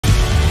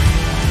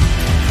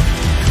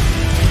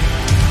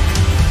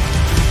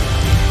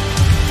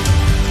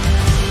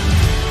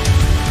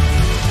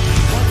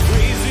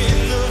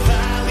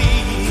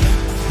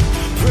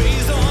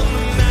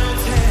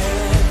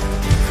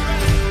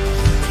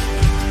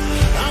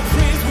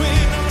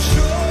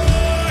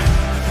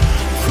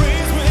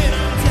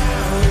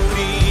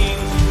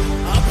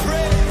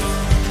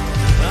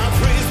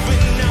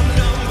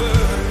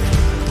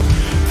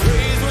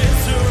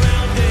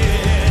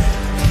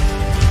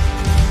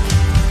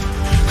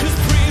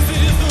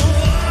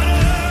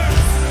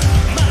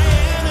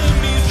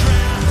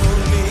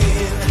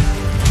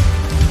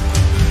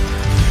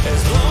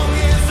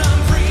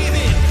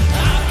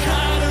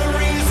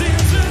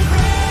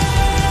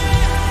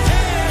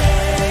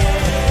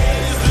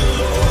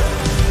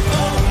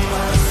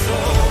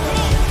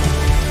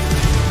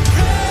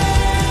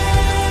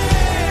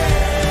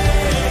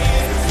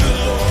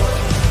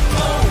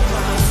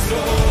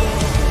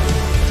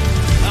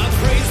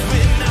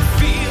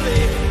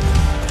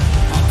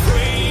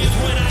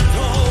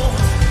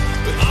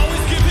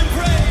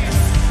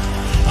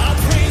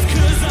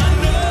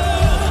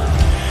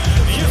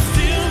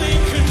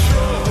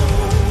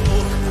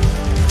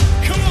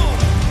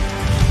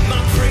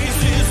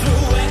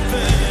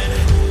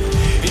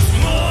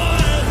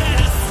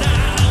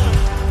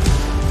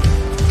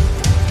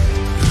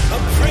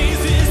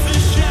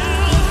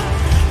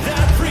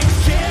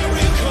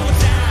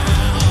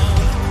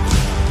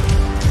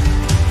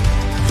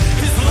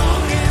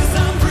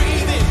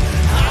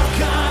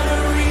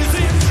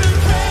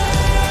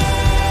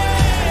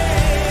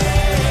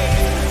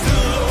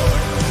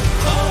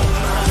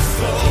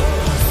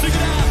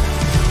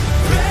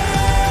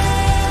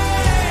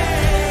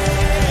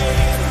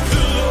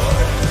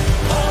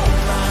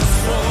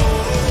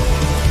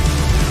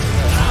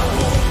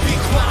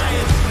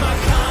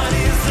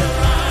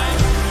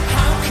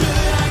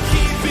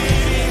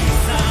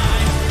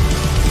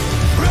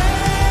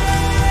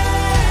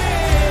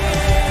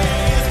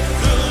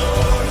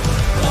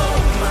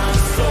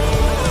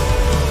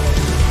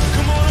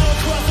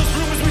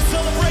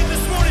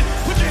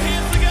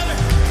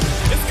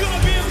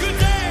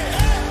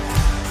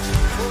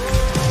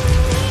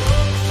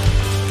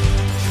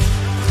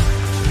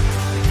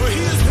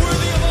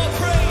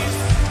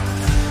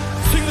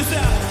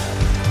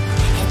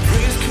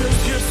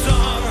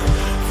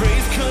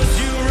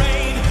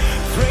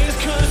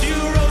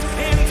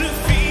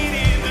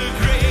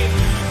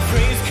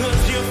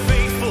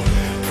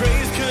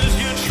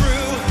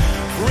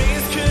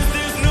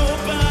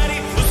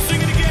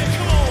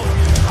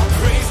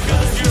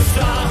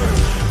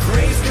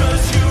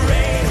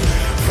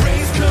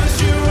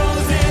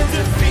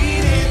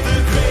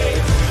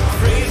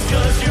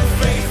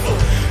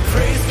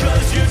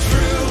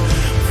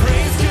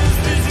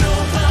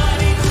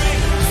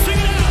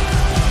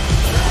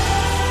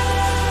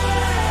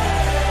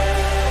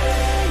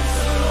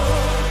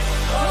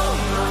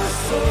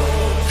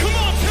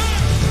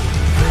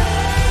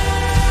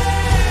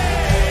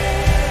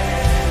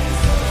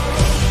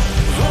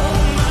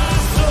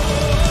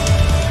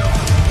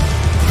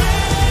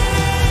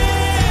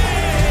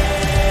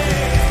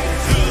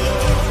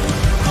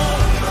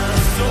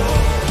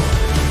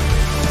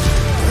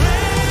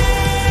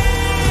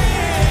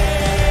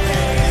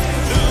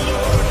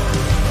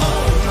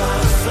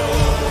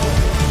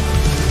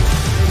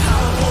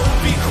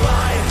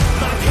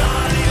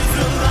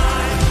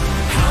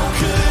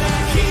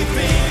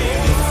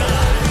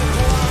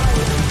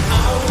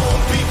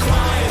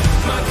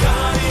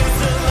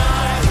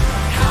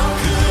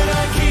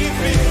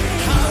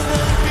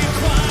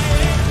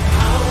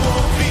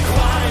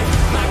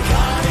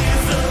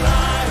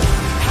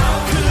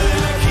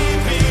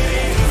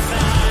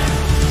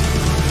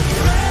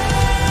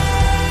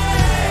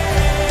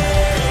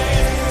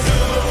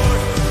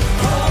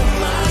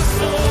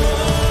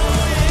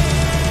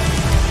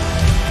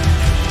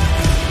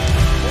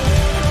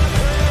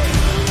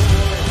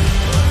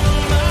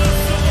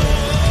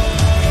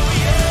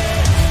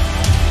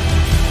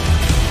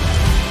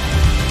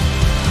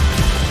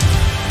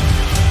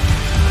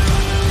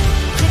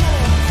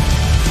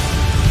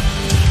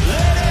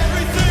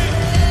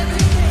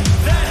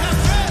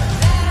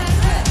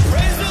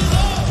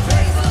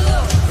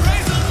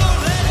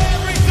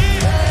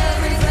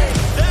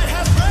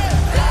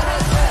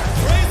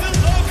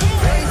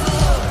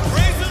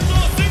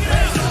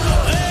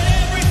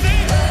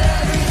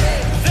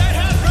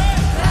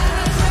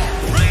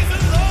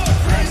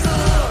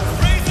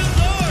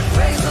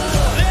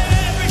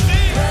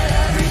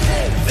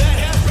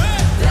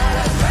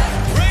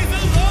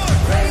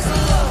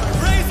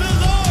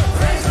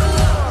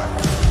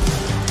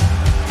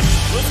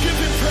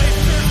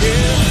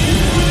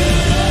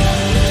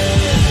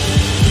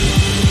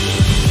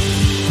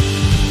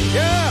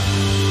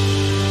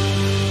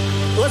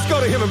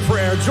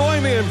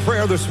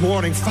this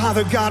morning.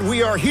 Father God,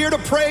 we are here to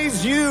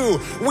praise you.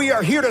 We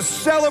are here to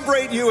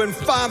celebrate you. And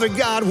Father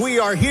God, we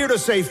are here to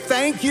say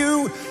thank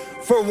you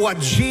for what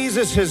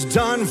Jesus has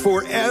done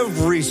for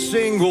every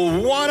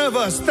single one of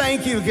us.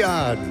 Thank you,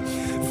 God.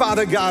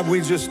 Father God,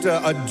 we just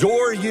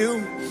adore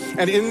you.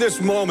 And in this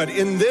moment,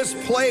 in this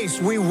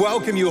place, we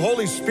welcome you.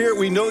 Holy Spirit,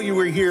 we know you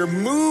are here.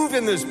 Move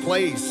in this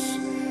place,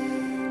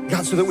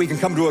 God, so that we can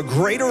come to a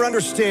greater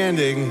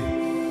understanding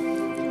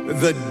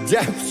the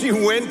depths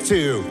you went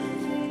to,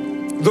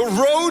 the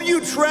road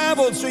you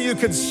traveled so you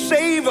could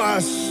save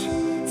us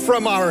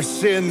from our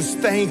sins.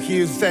 Thank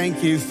you,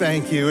 thank you,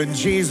 thank you. And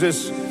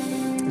Jesus,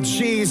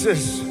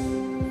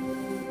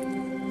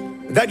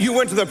 that you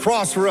went to the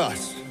cross for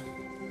us.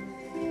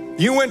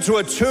 You went to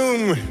a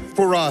tomb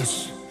for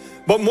us,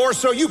 but more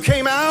so, you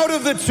came out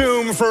of the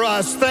tomb for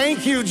us.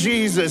 Thank you,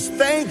 Jesus,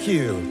 thank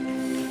you.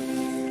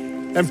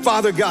 And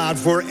Father God,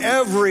 for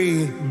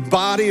every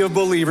body of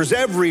believers,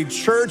 every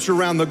church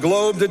around the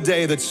globe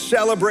today that's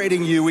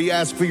celebrating you, we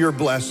ask for your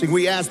blessing.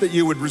 We ask that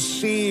you would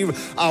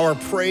receive our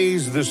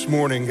praise this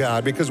morning,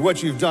 God, because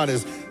what you've done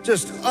is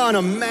just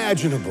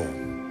unimaginable.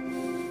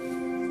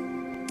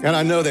 And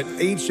I know that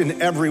each and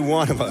every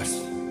one of us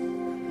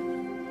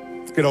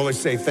can only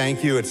say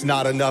thank you. It's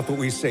not enough, but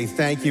we say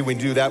thank you. We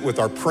do that with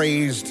our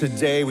praise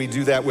today. We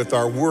do that with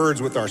our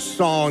words, with our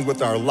song,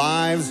 with our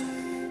lives.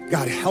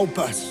 God, help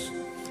us.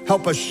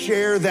 Help us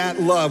share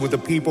that love with the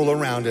people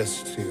around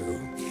us too.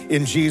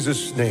 In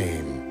Jesus'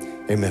 name,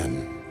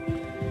 amen.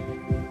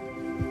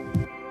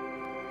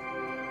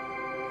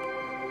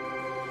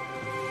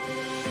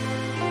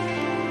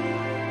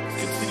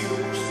 Continue to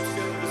worship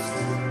together this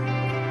morning.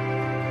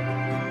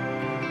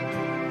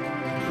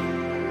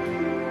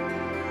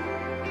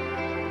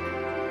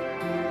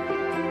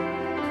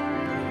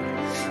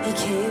 He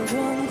came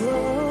from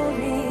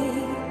glory,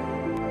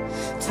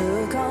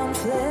 took on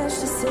flesh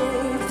to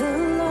save the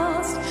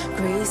lost,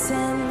 grace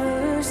and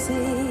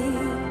mercy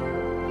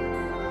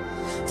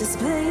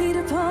displayed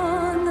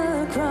upon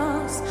the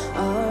cross,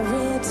 our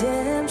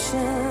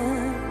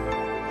redemption.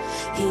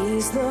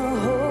 He's the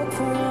hope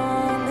for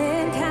all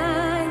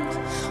mankind,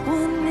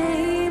 one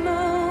name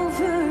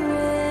over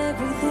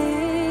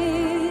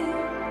everything,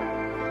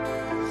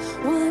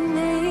 one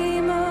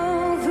name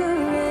over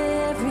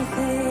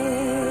everything.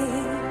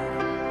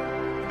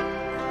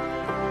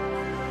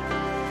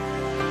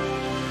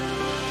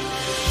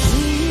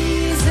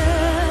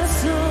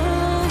 Jesus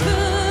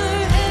over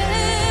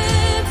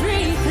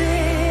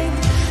everything,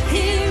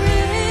 He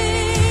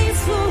reigns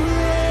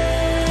forevermore.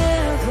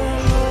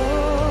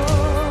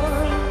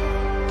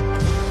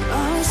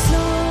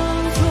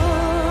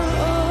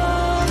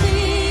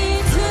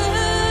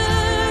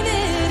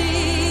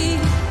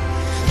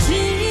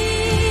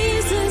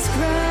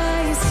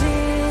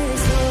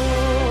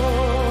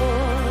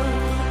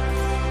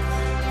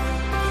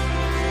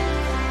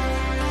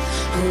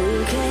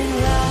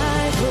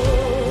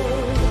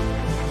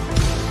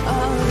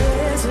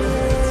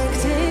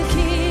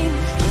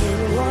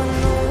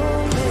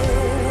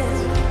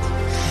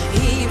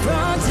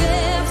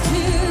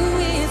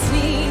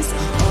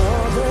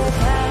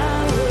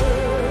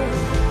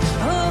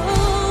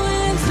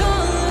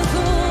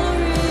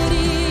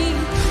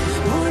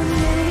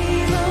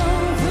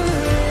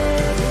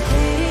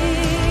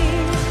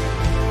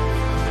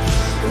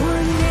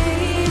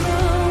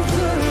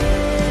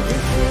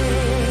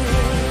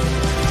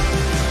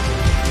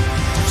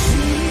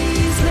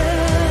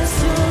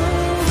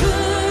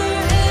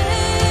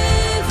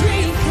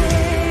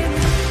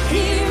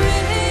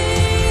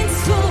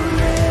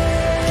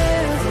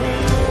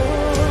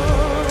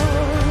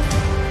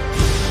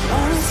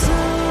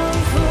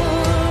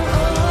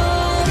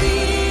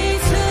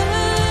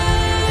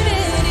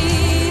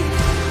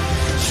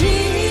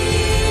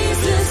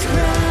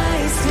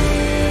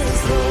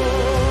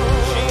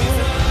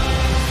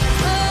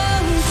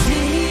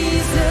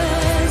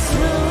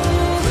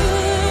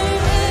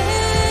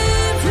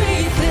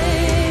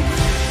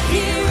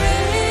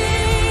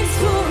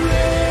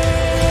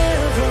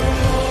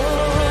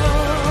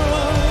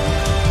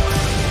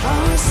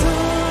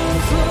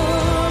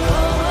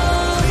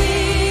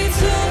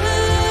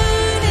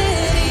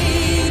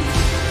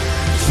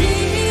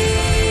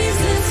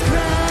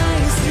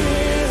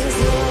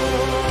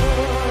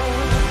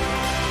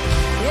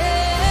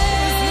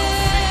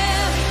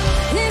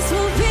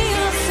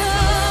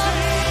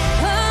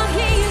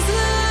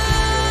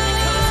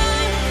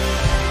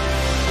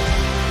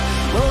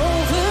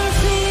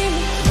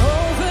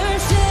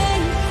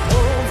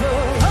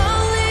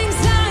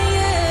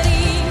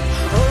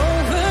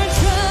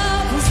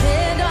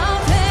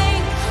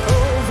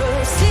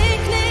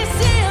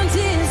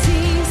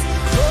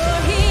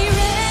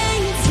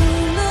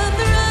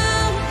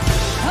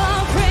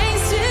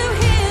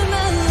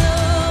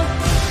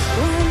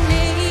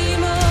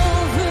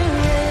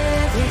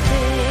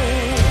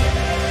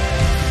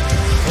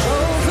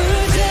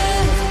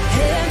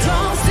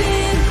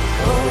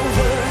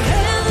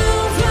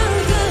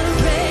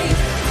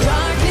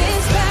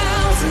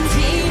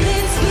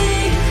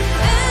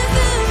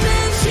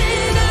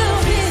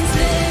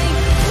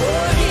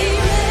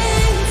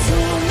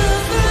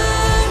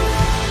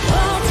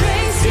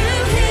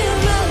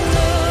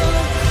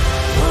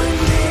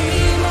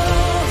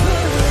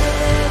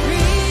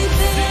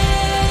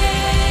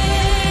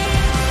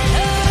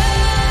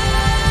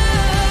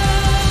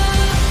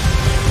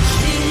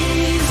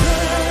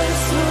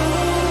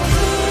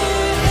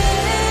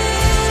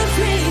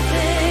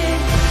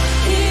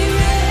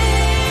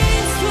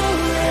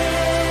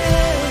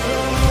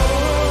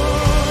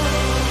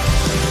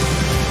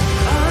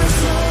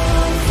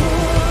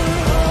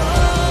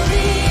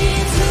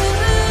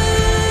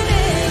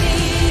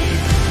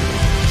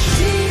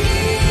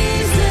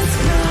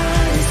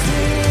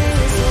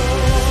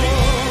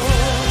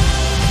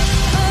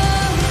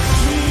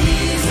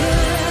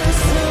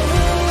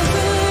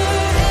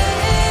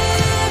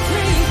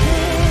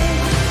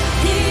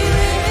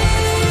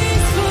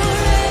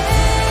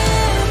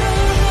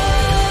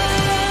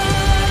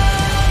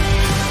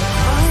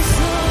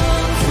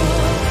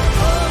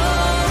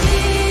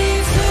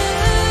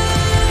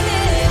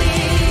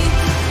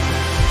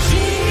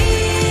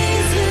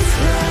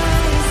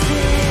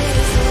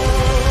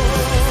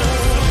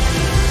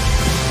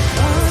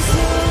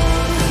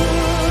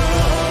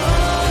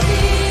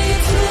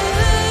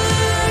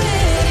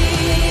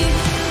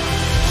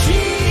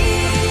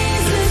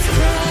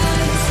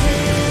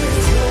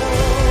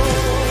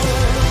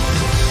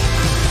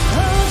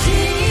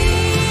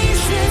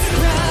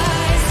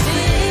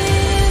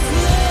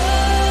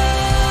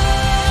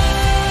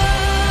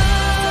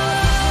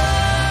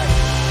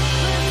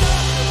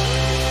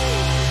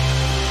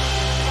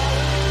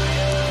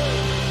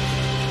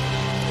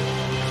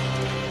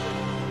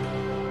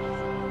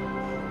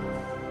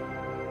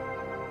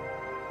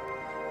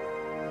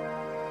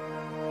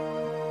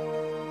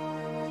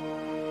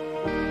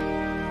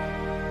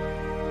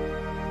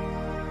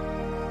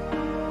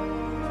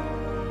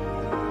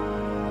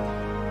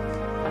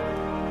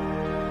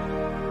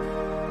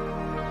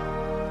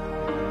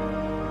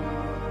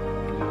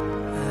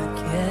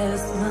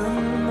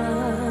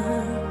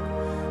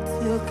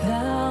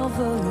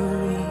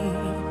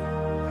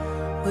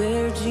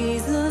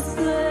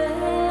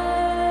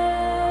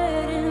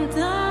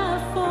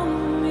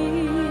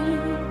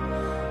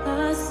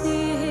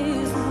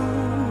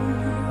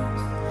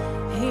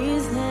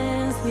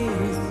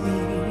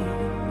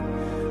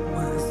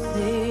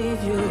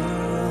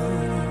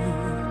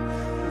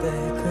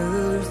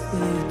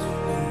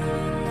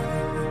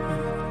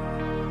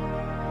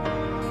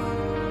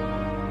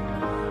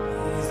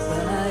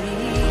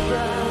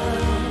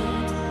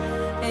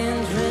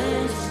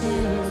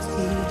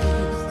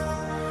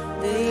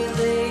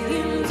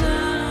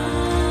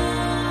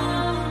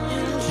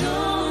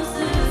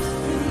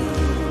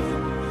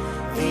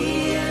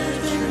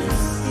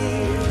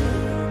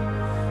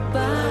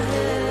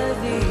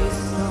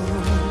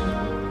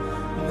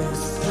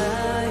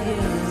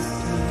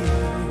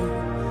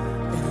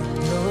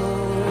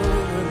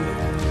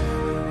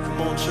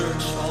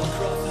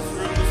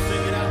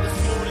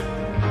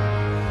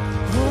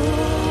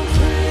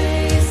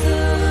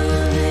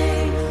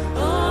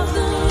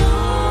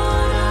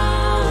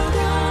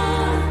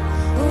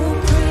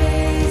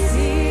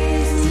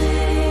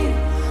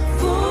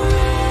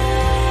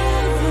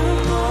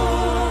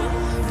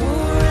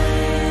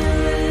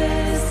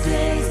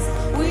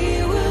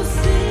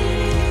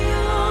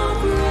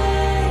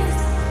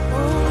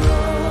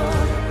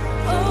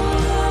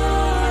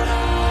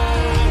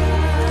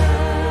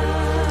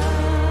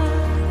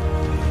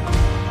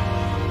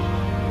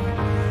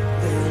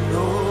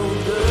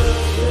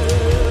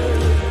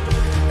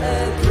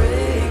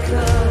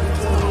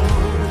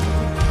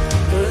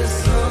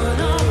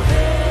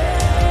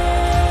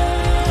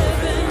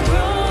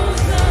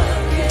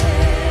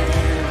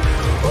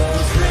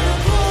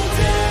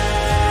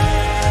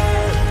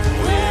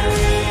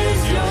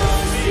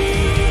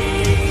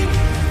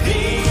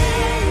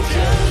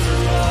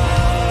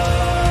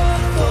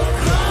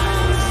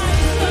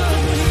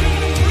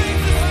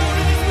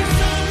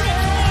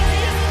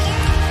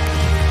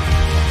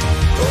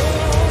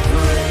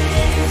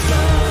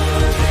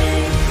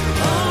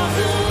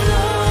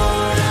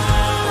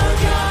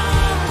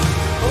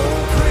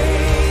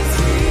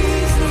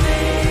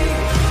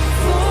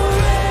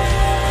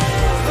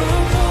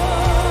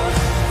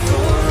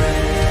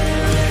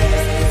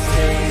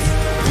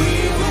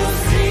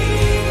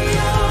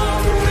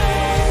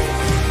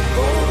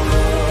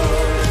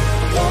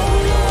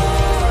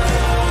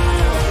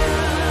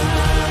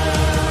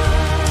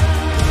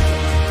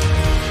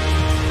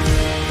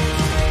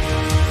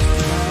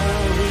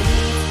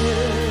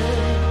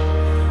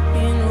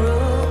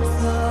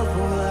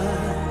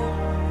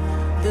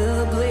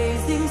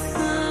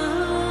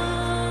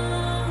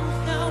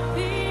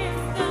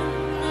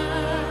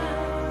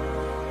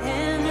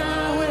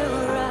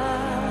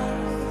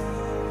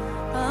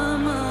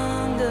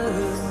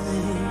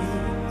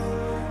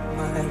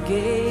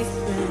 gave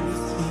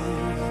strength to me.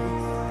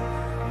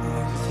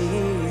 In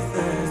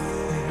Jesus'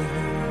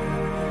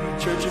 name.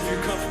 Church, if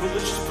you're comfortable,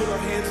 let's just put our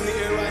hands in the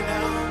air right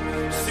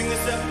now. Sing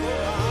this out.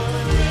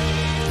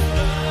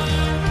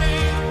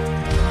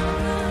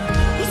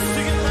 Let's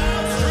sing it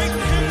loud, straight to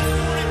Him this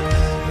morning.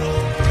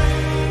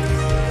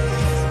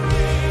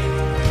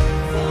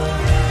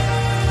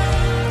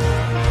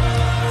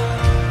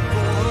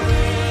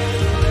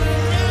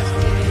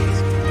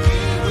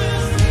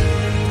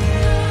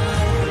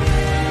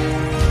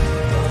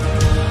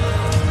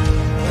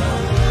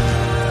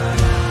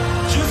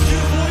 Just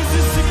your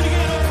voices singing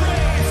again, oh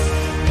praise.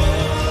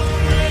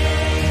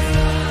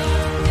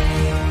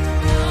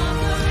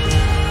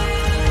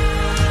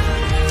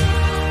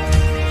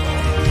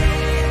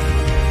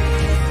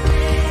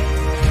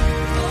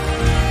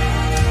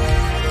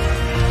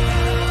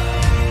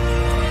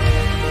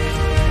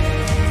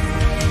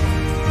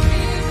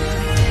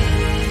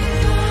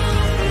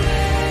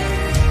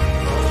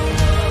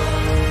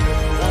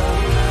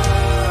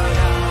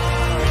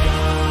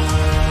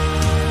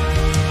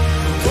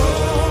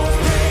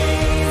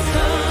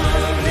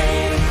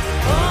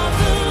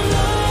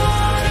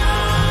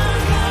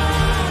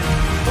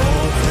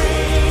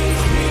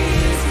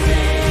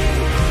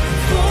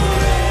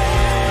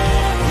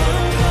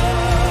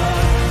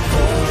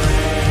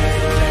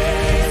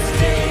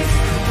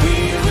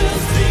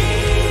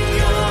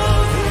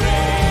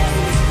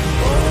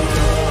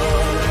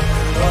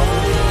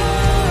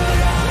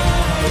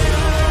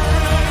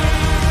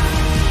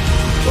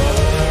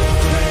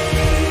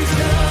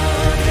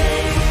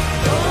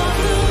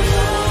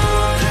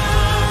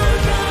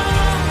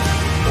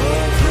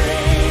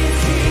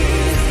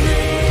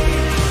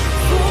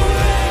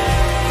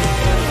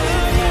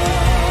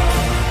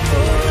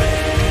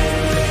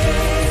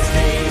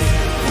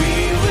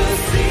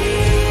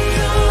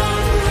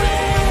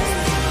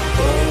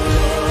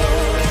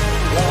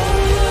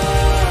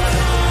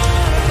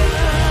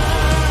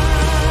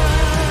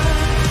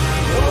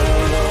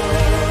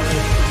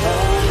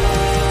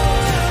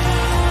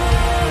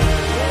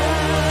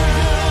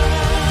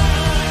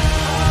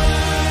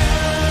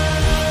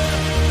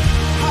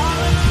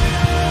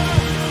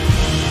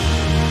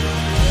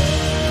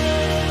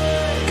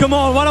 Come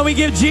on, why don't we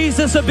give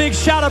Jesus a big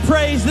shout of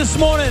praise this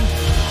morning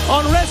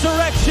on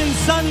Resurrection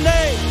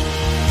Sunday?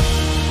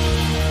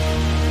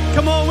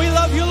 Come on, we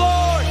love you,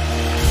 Lord.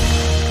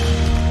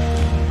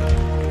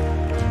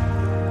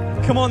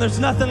 Come on, there's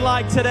nothing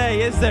like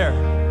today, is there?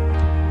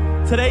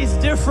 Today's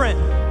different.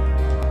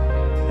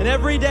 And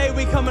every day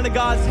we come into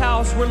God's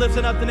house, we're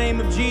lifting up the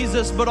name of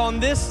Jesus. But on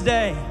this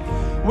day,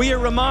 we are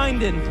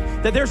reminded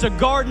that there's a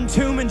garden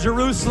tomb in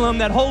Jerusalem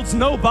that holds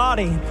no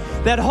body,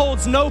 that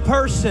holds no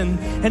person,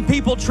 and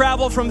people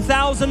travel from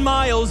 1,000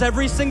 miles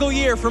every single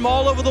year from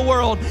all over the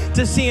world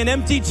to see an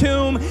empty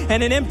tomb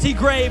and an empty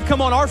grave.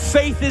 Come on, our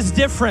faith is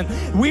different.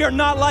 We are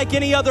not like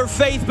any other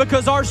faith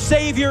because our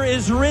Savior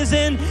is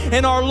risen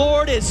and our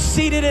Lord is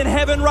seated in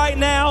heaven right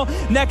now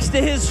next to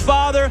His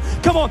Father.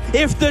 Come on,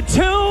 if the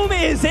tomb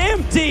is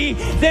empty,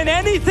 then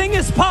anything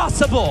is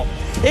possible.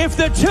 If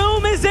the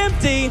tomb is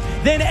empty,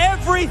 then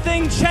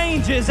everything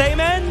changes.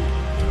 Amen?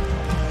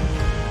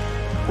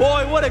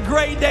 Boy, what a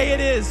great day it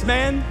is,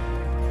 man.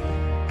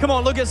 Come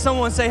on, look at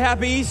someone and say,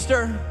 Happy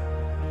Easter.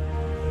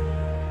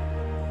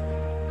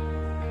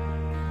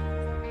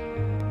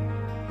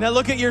 Now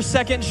look at your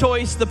second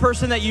choice, the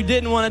person that you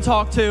didn't want to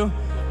talk to,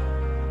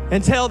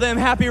 and tell them,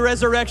 Happy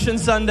Resurrection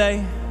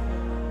Sunday.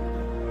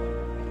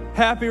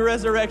 Happy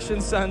Resurrection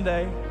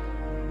Sunday.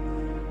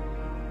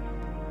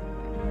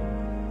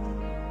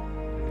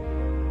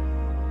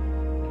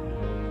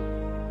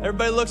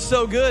 Everybody looks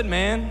so good,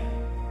 man.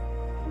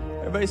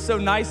 Everybody's so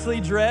nicely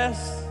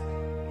dressed.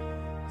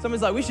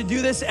 Somebody's like, we should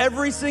do this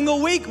every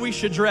single week. We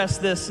should dress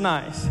this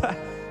nice.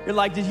 You're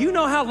like, did you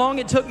know how long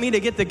it took me to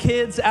get the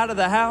kids out of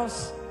the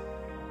house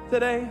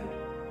today?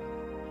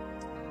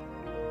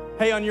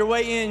 Hey, on your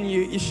way in,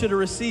 you should have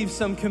received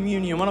some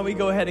communion. Why don't we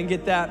go ahead and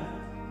get that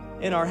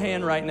in our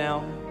hand right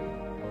now?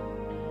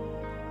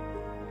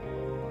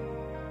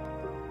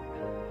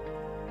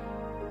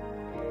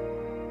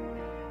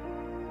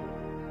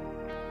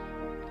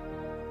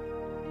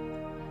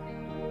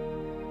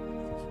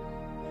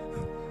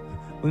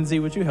 Lindsay,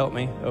 would you help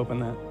me open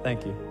that?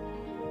 Thank you.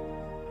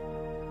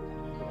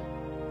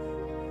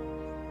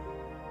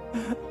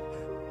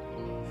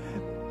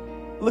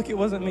 Look, it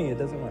wasn't me. It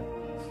doesn't matter.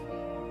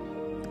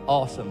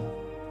 Awesome.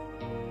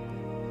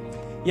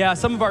 Yeah,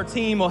 some of our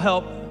team will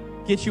help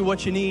get you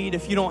what you need.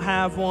 If you don't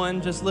have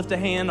one, just lift a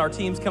hand. Our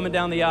team's coming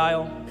down the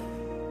aisle.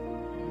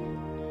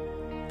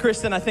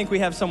 Kristen, I think we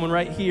have someone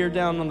right here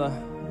down on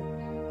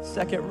the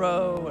second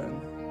row. And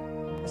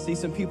I see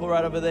some people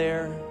right over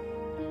there.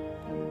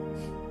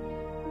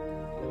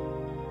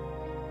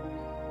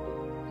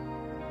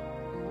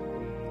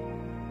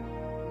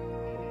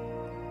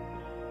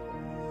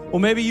 Well,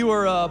 maybe you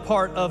were a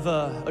part of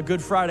a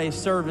Good Friday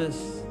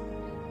service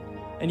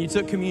and you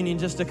took communion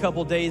just a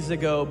couple days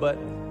ago, but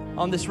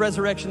on this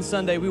Resurrection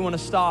Sunday, we want to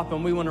stop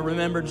and we want to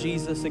remember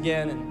Jesus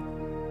again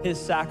and His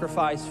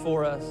sacrifice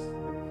for us.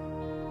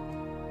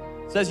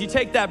 So as you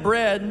take that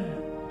bread,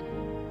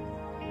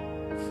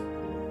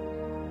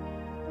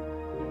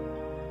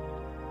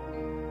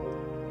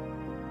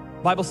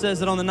 the Bible says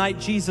that on the night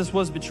Jesus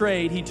was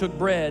betrayed, he took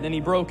bread and he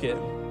broke it.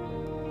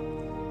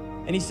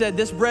 And he said,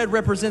 this bread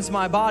represents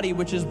my body,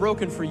 which is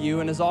broken for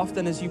you. And as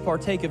often as you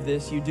partake of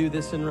this, you do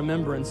this in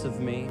remembrance of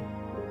me.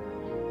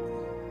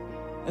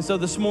 And so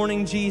this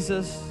morning,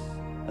 Jesus,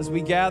 as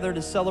we gather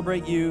to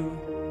celebrate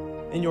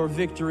you and your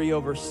victory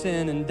over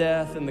sin and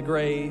death and the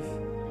grave,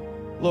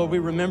 Lord, we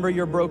remember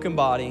your broken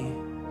body.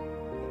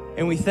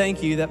 And we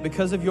thank you that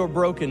because of your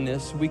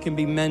brokenness, we can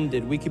be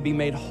mended, we can be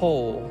made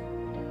whole.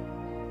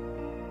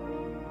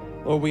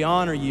 Lord, we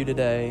honor you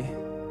today.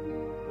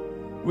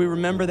 We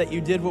remember that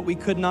you did what we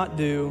could not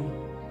do,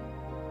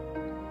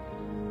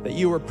 that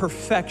you were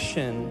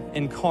perfection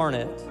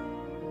incarnate.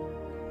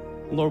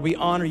 Lord, we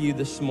honor you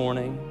this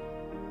morning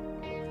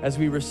as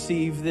we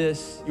receive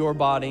this, your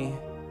body.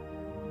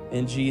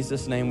 In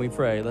Jesus' name we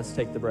pray. Let's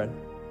take the bread.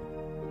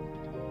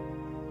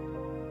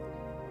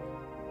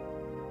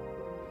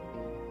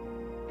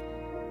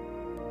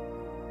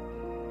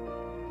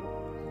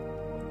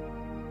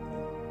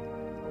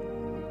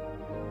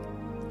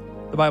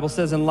 The Bible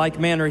says, in like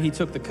manner, he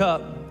took the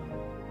cup.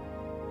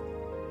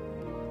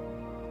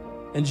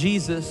 And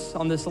Jesus,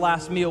 on this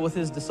last meal with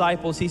his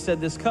disciples, he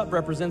said, this cup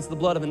represents the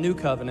blood of a new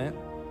covenant.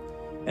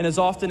 And as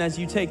often as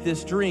you take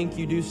this drink,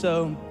 you do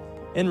so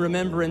in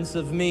remembrance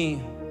of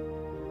me.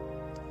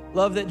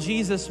 Love that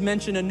Jesus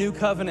mentioned a new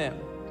covenant.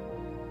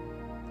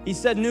 He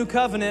said new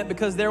covenant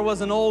because there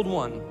was an old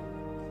one.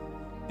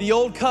 The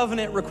old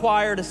covenant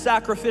required a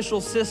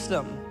sacrificial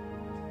system.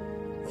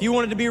 If you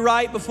wanted to be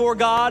right before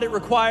God, it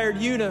required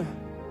you to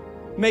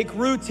make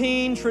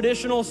routine,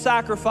 traditional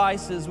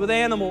sacrifices with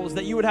animals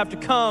that you would have to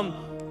come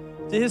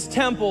to his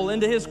temple,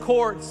 into his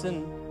courts,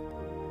 and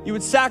you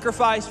would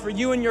sacrifice for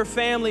you and your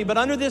family. But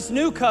under this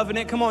new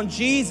covenant, come on,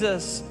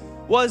 Jesus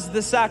was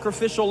the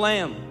sacrificial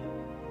lamb.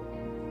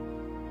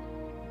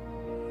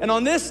 And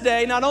on this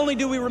day, not only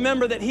do we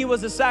remember that he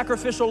was a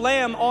sacrificial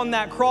lamb on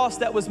that cross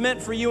that was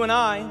meant for you and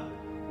I,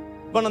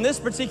 but on this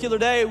particular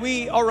day,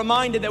 we are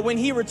reminded that when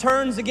he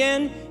returns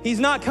again, he's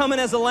not coming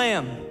as a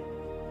lamb.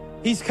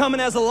 He's coming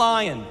as a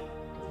lion,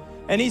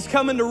 and he's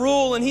coming to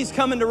rule, and he's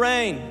coming to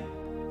reign.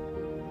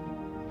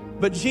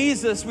 But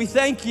Jesus, we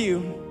thank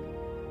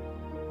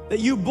you that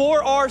you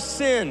bore our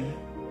sin.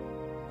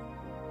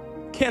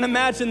 Can't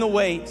imagine the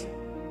weight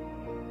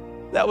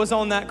that was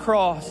on that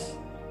cross.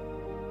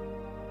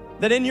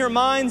 That in your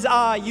mind's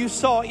eye, you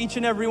saw each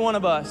and every one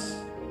of us,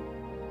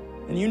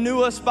 and you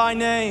knew us by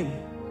name.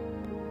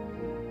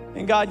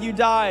 And God, you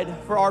died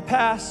for our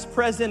past,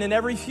 present, and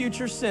every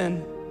future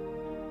sin.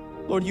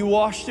 Lord, you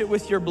washed it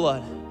with your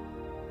blood.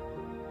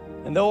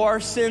 And though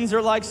our sins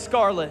are like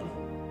scarlet,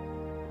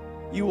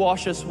 you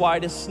wash us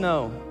white as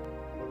snow.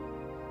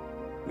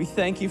 We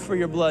thank you for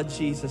your blood,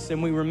 Jesus,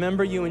 and we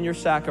remember you and your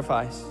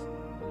sacrifice.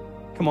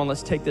 Come on,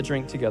 let's take the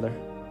drink together.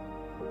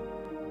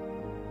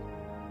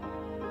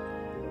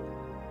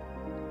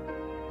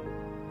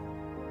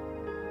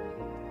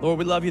 Lord,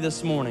 we love you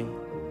this morning.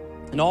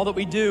 And all that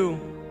we do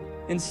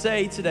and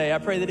say today, I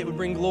pray that it would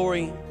bring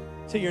glory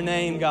to your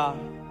name, God.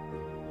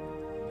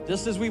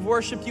 Just as we've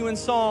worshiped you in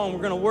song, we're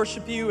going to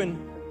worship you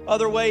in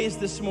other ways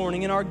this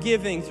morning, in our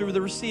giving, through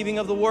the receiving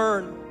of the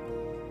word.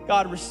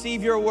 God,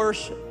 receive your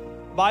worship.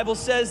 The Bible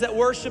says that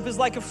worship is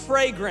like a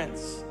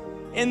fragrance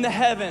in the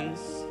heavens.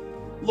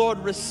 Lord,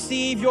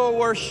 receive your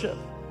worship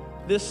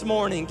this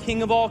morning.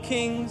 King of all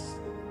kings,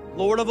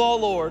 Lord of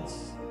all lords,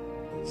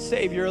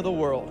 Savior of the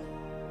world.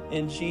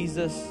 In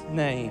Jesus'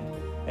 name,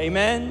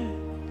 amen.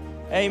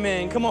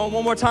 Amen. Come on,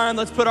 one more time.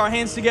 Let's put our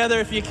hands together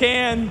if you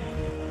can.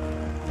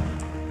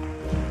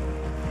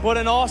 What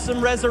an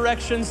awesome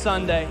Resurrection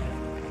Sunday.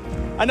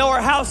 I know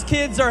our house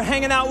kids are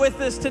hanging out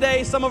with us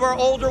today, some of our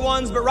older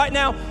ones, but right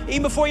now,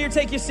 even before you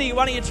take your seat,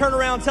 why don't you turn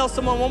around and tell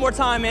someone one more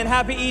time, man,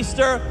 Happy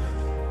Easter.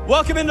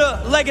 Welcome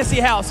into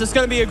Legacy House. It's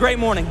going to be a great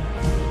morning.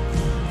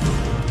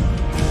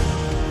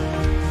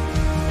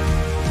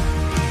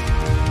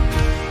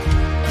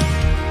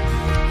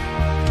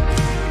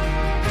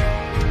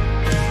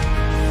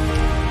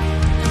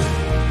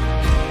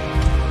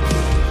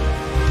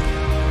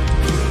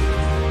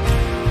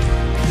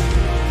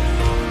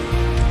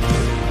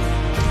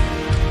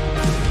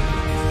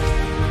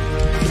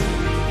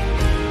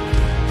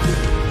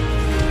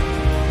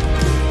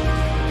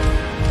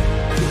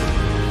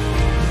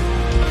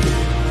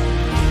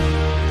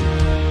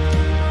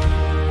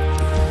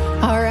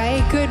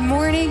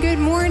 Good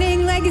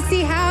morning,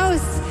 Legacy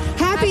House.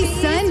 Happy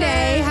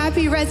Sunday.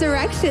 Happy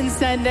Resurrection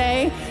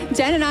Sunday.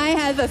 Jen and I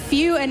have a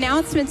few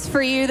announcements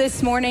for you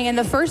this morning, and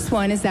the first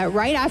one is that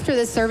right after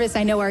the service,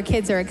 I know our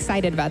kids are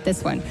excited about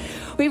this one.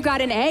 We've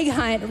got an egg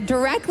hunt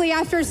directly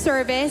after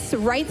service,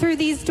 right through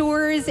these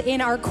doors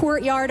in our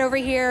courtyard over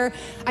here.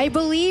 I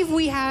believe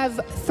we have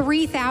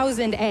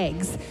 3,000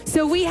 eggs.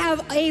 So we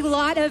have a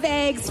lot of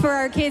eggs for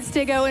our kids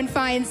to go and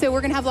find. So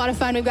we're going to have a lot of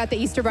fun. We've got the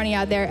Easter Bunny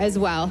out there as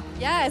well.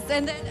 Yes,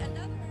 and then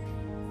another,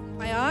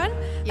 am I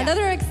on? Yeah.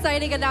 Another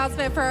exciting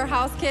announcement for our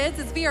house kids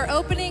is we are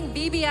opening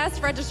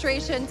VBS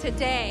registration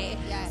today.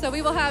 Yes. So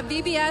we will have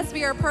VBS.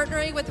 We are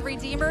partnering with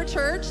Redeemer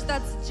Church.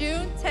 That's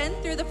June 10th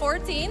through the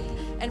 14th.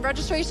 And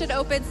registration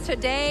opens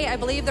today. I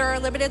believe there are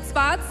limited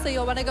spots, so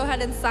you'll want to go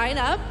ahead and sign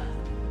up.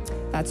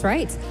 That's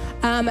right.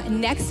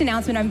 Next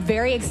announcement, I'm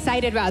very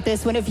excited about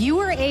this one. If you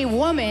are a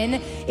woman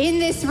in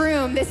this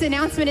room, this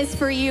announcement is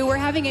for you. We're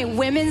having a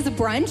women's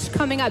brunch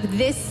coming up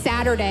this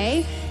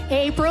Saturday,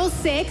 April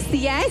 6th.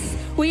 Yes,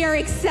 we are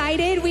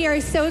excited. We are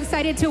so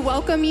excited to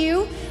welcome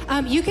you.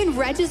 You can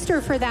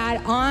register for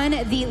that on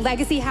the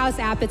Legacy House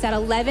app. It's at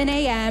 11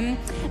 a.m.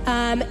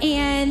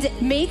 And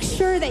make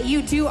sure that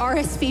you do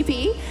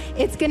RSVP.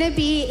 It's going to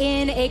be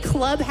in a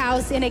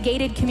clubhouse in a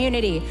gated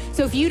community.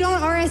 So if you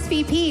don't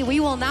RSVP, we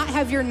will not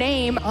have your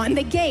name on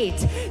the gate.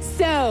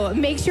 So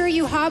make sure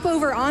you hop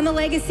over on the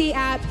Legacy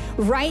app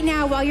right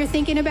now while you're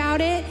thinking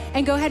about it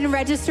and go ahead and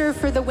register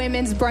for the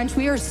women's brunch.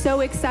 We are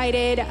so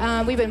excited.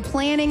 We've been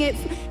planning it.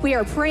 We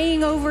are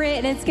praying over it,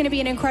 and it's going to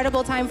be an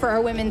incredible time for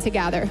our women to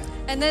gather.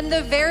 And then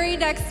the very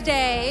next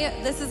day,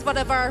 this is one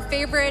of our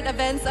favorite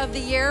events of the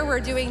year. We're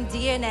doing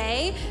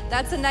DNA.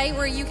 That's a night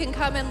where you can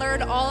come and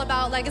learn all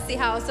about Legacy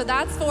House. So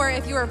that's for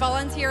if you are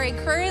volunteering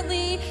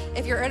currently,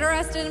 if you're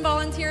interested in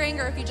volunteering,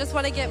 or if you just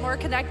want to get more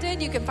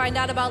connected, you can find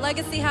out about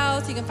Legacy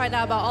House. You can find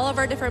out about all of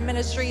our different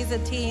ministries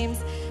and teams.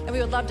 And we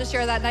would love to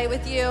share that night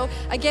with you.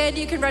 Again,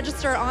 you can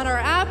register on our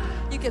app.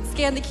 You can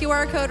scan the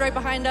QR code right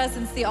behind us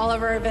and see all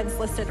of our events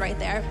listed right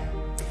there.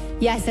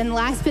 Yes, and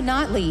last but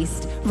not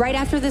least, right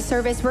after the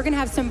service, we're going to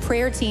have some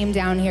prayer team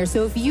down here.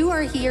 So if you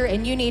are here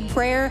and you need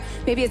prayer,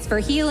 maybe it's for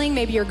healing,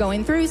 maybe you're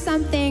going through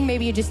something,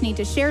 maybe you just need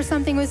to share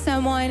something with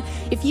someone.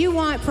 If you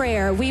want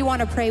prayer, we want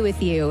to pray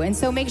with you. And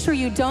so make sure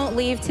you don't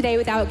leave today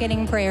without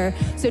getting prayer.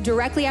 So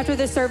directly after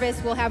the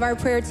service, we'll have our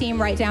prayer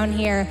team right down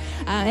here.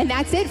 And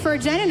that's it for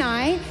Jen and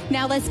I.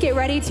 Now let's get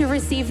ready to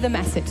receive the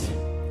message.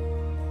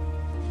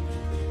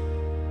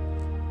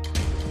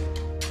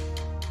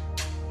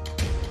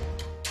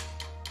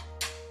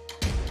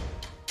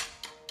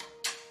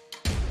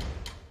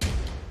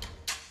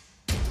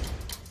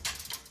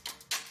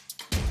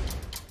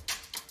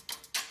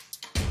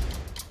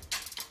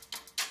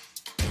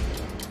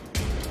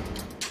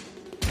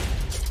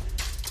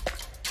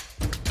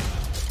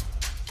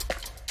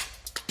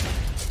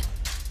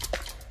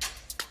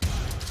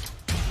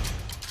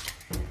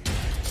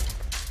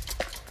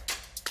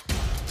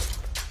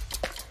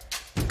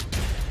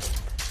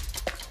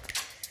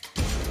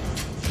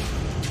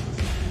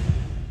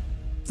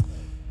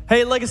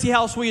 Hey, Legacy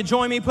House, will you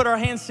join me? Put our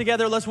hands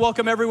together. Let's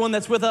welcome everyone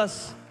that's with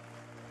us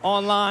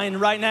online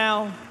right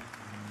now.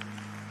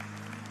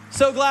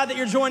 So glad that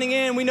you're joining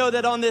in. We know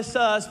that on this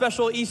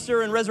special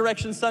Easter and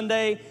Resurrection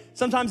Sunday,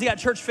 sometimes you got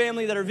church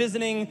family that are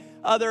visiting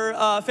other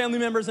family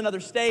members in other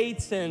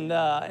states,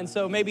 and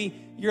so maybe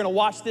you're gonna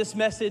watch this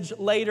message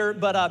later,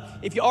 but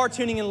if you are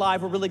tuning in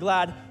live, we're really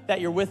glad that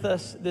you're with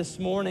us this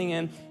morning.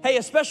 And hey,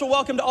 a special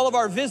welcome to all of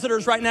our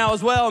visitors right now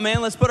as well, man.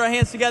 Let's put our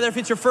hands together if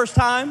it's your first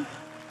time.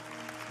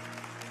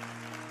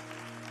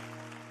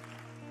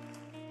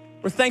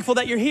 We're thankful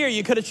that you're here.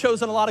 You could have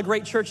chosen a lot of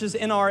great churches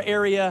in our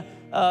area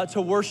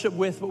to worship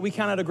with, but we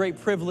count it a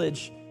great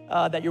privilege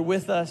that you're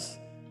with us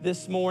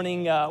this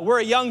morning. We're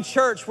a young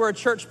church. We're a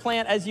church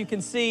plant, as you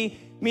can see,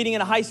 meeting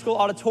in a high school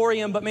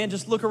auditorium. But man,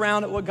 just look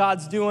around at what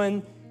God's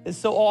doing. It's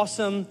so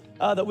awesome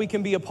that we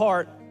can be a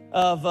part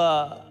of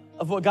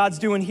what God's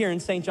doing here in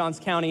St. Johns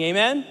County.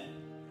 Amen?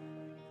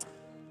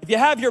 If you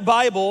have your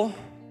Bible,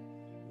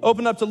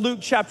 open up to Luke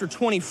chapter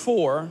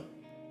 24.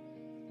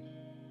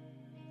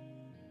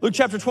 Luke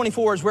chapter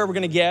 24 is where we're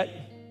going to get.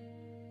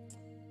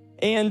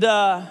 And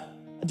I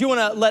do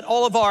want to let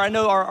all of I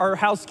know our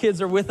house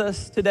kids are with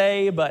us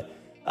today, but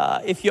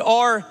if you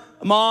are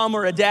a mom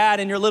or a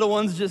dad and your little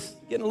one's just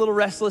getting a little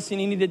restless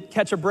and you need to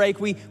catch a break,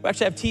 we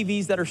actually have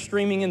TVs that are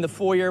streaming in the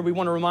foyer. We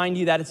want to remind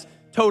you that it's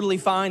totally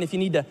fine if you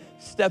need to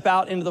step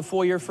out into the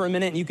foyer for a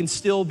minute, and you can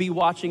still be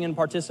watching and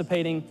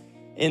participating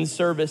in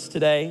service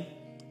today.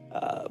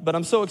 But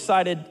I'm so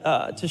excited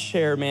to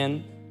share,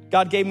 man.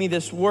 God gave me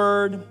this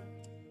word.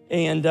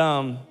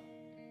 And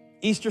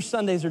Easter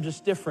Sundays are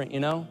just different,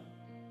 you know?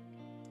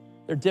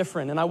 They're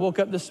different. And I woke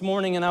up this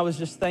morning and I was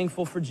just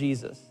thankful for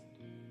Jesus.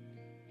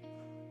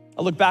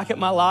 I look back at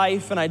my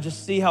life and I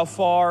just see how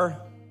far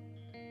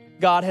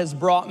God has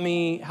brought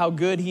me, how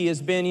good he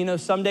has been. You know,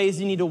 some days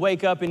you need to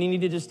wake up and you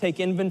need to just take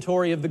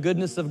inventory of the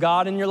goodness of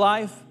God in your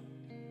life.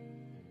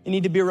 You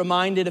need to be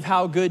reminded of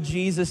how good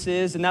Jesus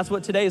is. And that's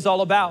what today is all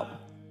about,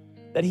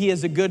 that he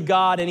is a good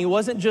God. And he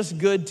wasn't just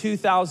good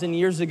 2,000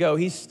 years ago.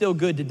 He's still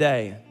good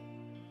today.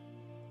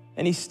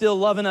 And he's still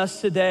loving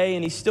us today,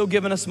 and he's still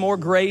giving us more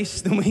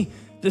grace than we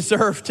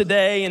deserve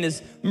today, and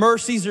his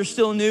mercies are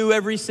still new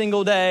every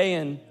single day,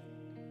 and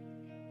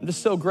I'm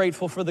just so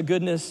grateful for the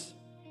goodness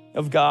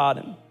of God.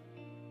 And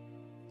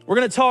we're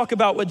going to talk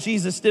about what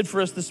Jesus did for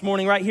us this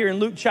morning right here in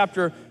Luke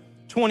chapter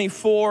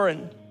 24,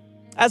 and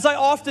as I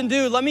often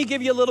do, let me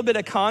give you a little bit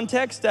of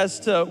context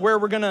as to where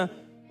we're going to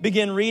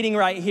begin reading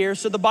right here.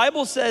 So the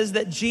Bible says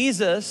that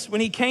Jesus,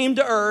 when he came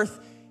to earth,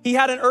 he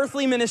had an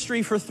earthly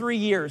ministry for 3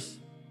 years.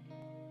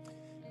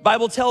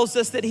 Bible tells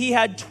us that he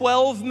had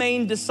 12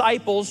 main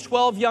disciples,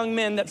 12 young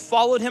men that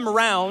followed him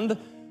around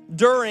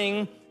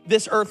during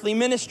this earthly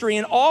ministry.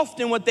 And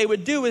often what they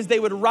would do is they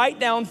would write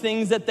down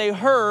things that they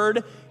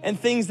heard and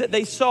things that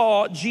they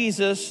saw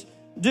Jesus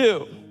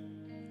do.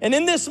 And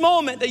in this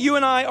moment that you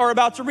and I are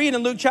about to read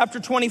in Luke chapter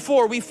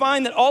 24, we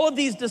find that all of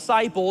these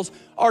disciples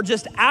are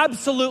just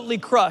absolutely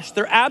crushed.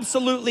 They're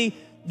absolutely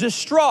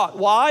distraught.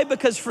 Why?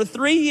 Because for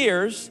 3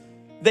 years,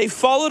 they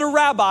followed a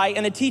rabbi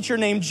and a teacher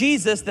named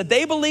Jesus that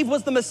they believed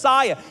was the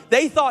Messiah.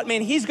 They thought,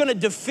 man, he's gonna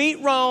defeat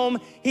Rome,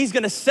 he's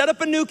gonna set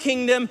up a new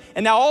kingdom,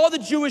 and now all the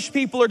Jewish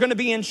people are gonna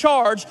be in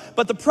charge.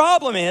 But the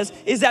problem is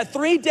that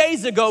 3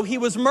 days ago, he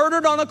was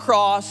murdered on a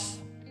cross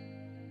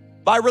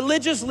by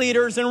religious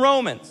leaders and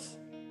Romans.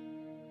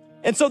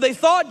 And so they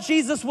thought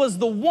Jesus was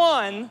the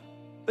one,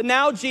 but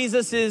now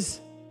Jesus is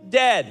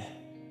dead.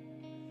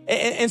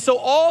 And so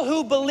all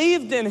who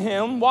believed in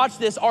him, watch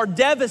this, are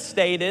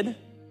devastated.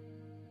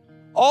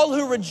 All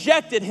who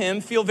rejected him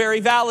feel very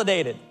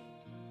validated.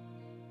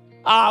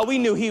 We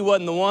knew he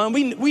wasn't the one.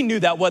 We knew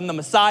that wasn't the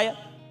Messiah.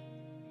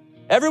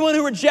 Everyone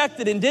who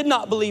rejected and did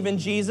not believe in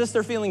Jesus,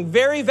 they're feeling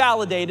very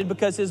validated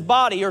because his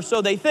body, or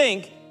so they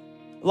think,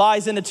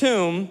 lies in a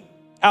tomb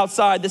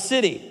outside the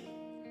city.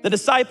 The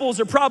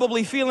disciples are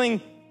probably feeling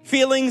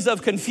feelings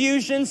of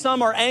confusion.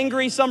 Some are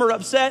angry, some are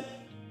upset.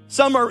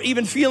 Some are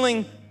even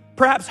feeling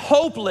perhaps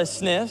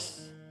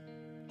hopelessness.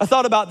 I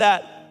thought about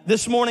that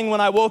this morning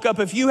when I woke up.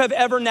 If you have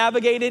ever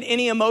navigated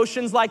any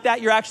emotions like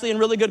that, you're actually in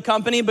really good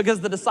company, because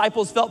the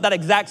disciples felt that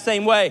exact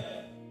same way.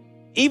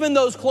 Even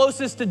those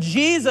closest to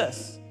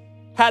Jesus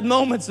had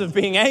moments of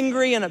being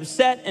angry and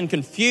upset and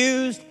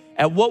confused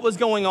at what was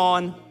going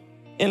on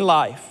in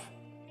life.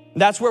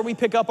 That's where we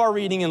pick up our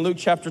reading in Luke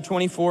chapter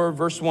 24,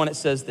 verse 1. It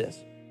says this.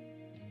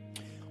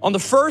 On the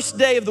first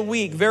day of the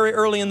week, very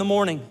early in the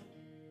morning,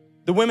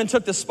 the women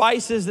took the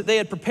spices that they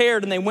had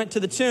prepared and they went to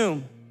the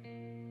tomb.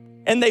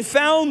 And they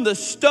found the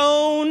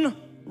stone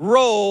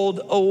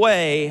rolled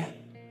away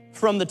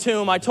from the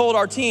tomb. I told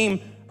our team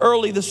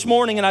early this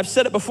morning, and I've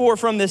said it before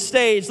from this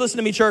stage, listen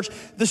to me, church,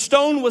 the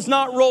stone was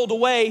not rolled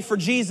away for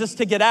Jesus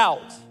to get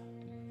out.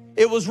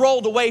 It was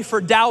rolled away for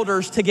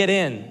doubters to get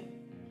in.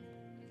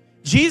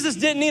 Jesus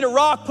didn't need a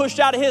rock pushed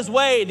out of his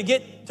way to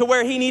get to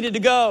where he needed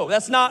to go.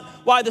 That's not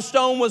why the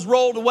stone was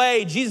rolled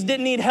away. Jesus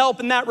didn't need help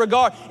in that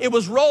regard. It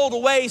was rolled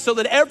away so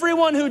that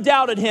everyone who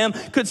doubted him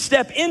could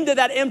step into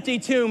that empty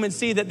tomb and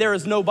see that there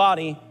is no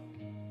body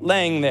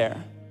laying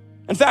there.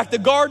 In fact, the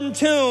Garden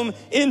Tomb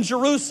in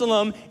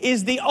Jerusalem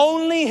is the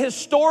only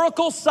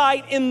historical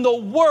site in the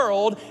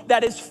world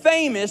that is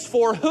famous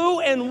for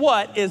who and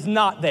what is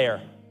not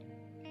there.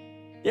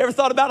 You ever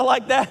thought about it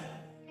like that?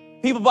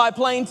 People buy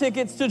plane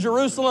tickets to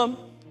Jerusalem.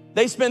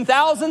 They spend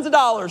thousands of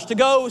dollars to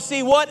go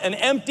see what? An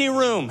empty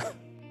room.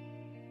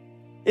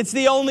 It's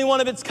the only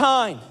one of its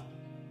kind.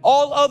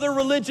 All other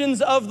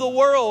religions of the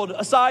world,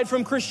 aside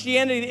from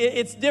Christianity,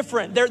 it's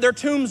different. Their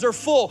tombs are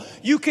full.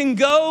 You can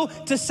go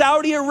to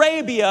Saudi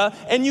Arabia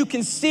and you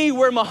can see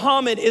where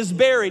Muhammad is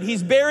buried.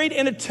 He's buried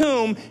in a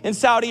tomb in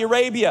Saudi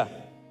Arabia.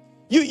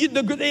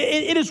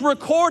 It is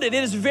recorded,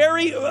 it is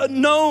very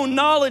known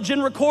knowledge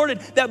and recorded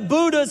that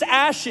Buddha's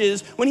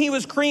ashes, when he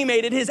was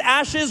cremated, his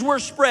ashes were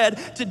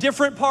spread to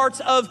different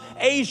parts of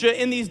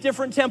Asia in these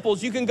different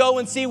temples. You can go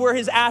and see where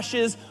his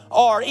ashes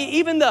are.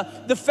 Even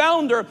the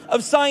founder of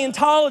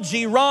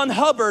Scientology, Ron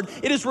Hubbard,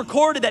 it is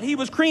recorded that he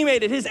was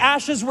cremated. His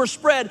ashes were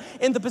spread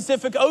in the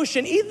Pacific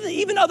Ocean.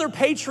 Even other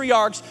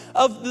patriarchs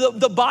of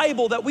the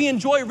Bible that we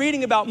enjoy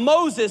reading about,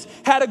 Moses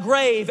had a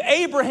grave,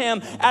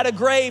 Abraham had a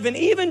grave, and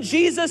even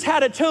Jesus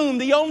had a tomb.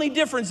 The only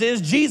difference is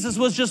Jesus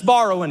was just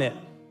borrowing it.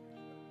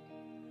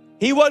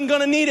 He wasn't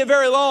gonna need it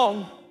very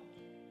long.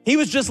 He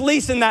was just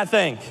leasing that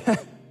thing.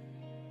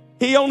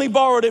 He only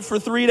borrowed it for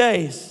 3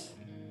 days.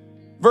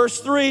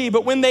 Verse 3,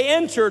 but when they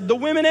entered, the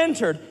women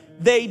entered,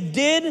 they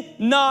did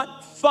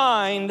not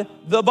find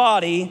the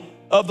body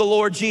of the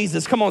Lord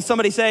Jesus. Come on,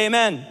 somebody say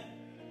amen.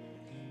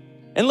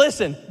 And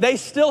listen, they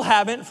still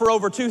haven't for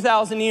over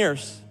 2,000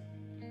 years.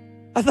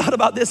 I thought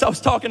about this. I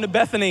was talking to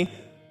Bethany,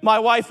 my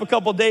wife, a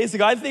couple days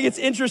ago. I think it's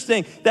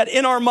interesting that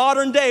in our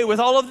modern day, with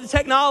all of the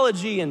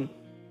technology and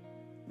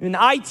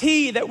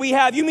IT that we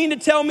have, you mean to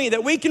tell me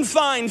that we can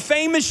find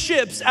famous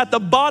ships at the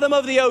bottom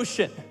of the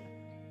ocean,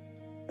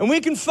 and we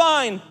can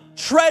find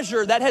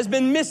treasure that has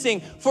been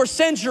missing for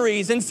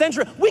centuries and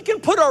centuries. We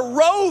can put a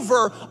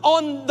rover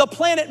on the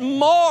planet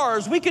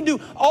Mars. We can do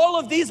all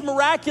of these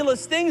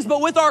miraculous things,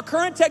 but with our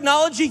current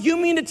technology, you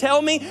mean to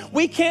tell me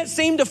we can't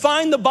seem to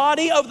find the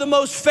body of the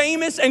most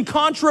famous and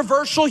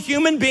controversial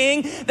human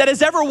being that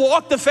has ever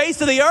walked the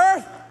face of the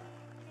earth?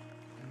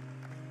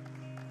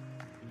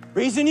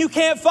 Reason you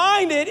can't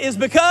find it is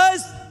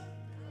because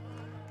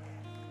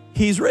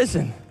he's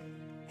risen.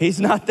 He's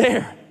not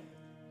there.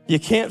 You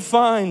can't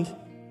find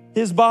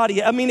his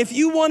body. I mean, if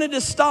you wanted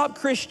to stop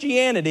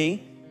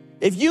Christianity,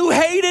 if you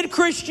hated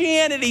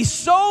Christianity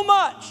so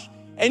much,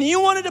 and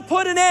you wanted to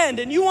put an end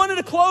and you wanted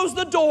to close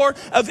the door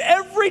of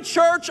every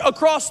church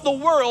across the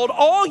world,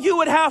 all you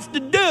would have to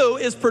do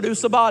is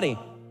produce a body.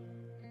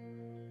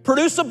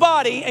 Produce a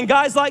body, and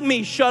guys like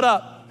me, shut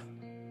up.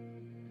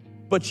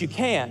 But you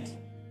can't,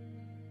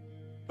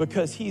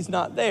 because he's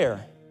not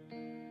there.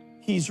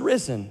 He's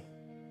risen.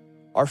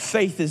 Our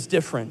faith is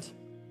different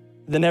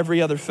than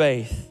every other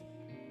faith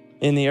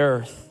in the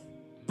earth.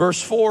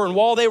 Verse 4, and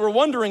while they were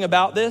wondering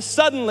about this,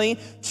 suddenly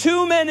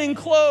 2 men in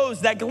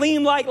clothes that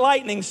gleamed like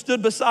lightning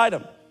stood beside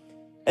him.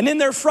 And in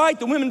their fright,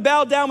 the women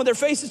bowed down with their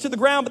faces to the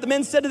ground, but the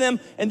men said to them,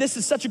 and this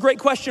is such a great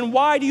question,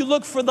 why do you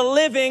look for the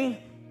living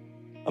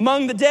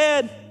among the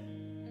dead?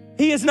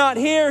 He is not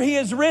here, he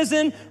is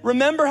risen.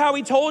 Remember how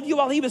he told you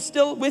while he was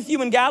still with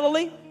you in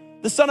Galilee?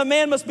 The Son of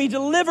Man must be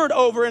delivered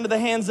over into the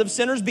hands of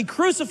sinners, be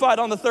crucified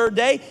on the third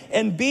day,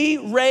 and be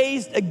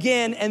raised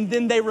again. And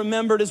then they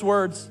remembered his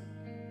words.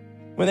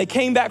 When they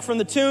came back from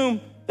the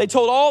tomb, they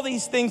told all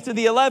these things to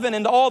the 11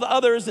 and to all the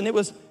others. And it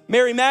was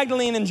Mary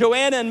Magdalene and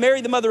Joanna and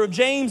Mary, the mother of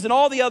James, and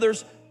all the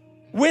others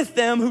with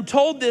them who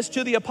told this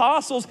to the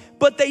apostles.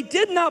 But they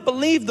did not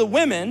believe the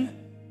women,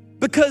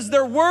 because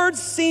their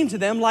words seemed to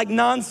them like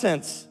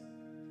nonsense.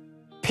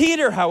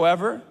 Peter,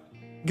 however,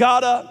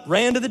 got up,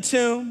 ran to the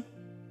tomb.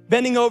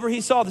 Bending over,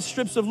 he saw the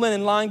strips of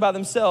linen lying by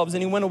themselves,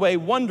 and he went away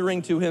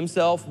wondering to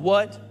himself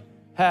what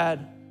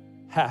had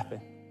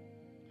happened.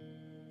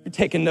 If you're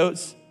taking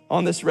notes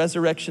on this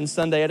Resurrection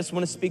Sunday, I just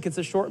want to speak. It's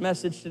a short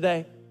message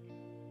today,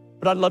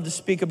 but I'd love to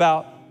speak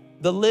about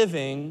the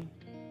living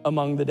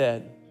among the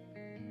dead.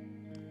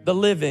 The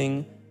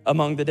living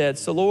among the dead.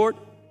 So Lord,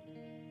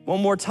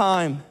 one more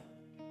time,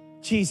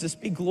 Jesus,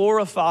 be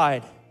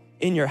glorified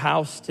in your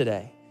house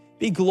today.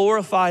 Be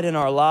glorified in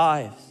our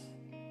lives.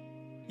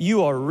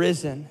 You are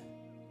risen.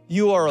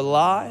 You are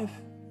alive.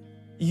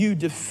 You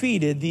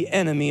defeated the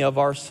enemy of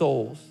our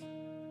souls.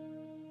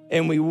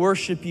 And we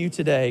worship you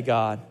today,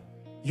 God.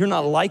 You're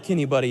not like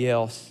anybody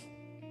else.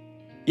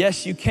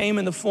 Yes, you came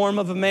in the form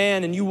of a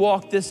man and you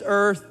walked this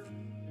earth,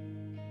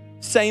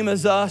 same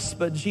as us,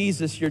 but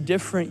Jesus, you're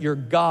different. You're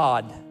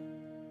God.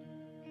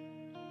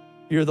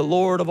 You're the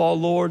Lord of all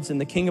lords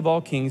and the King of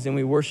all kings, and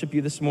we worship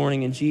you this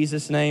morning in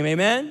Jesus' name.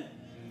 Amen?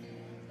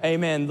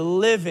 Amen. The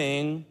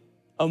living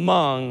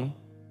among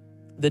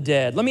the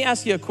dead. Let me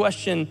ask you a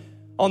question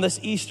on this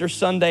Easter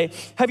Sunday.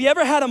 Have you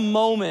ever had a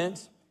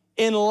moment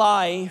in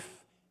life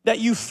that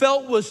you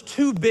felt was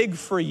too big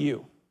for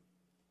you?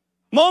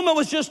 Moment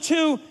was just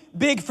too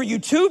big for you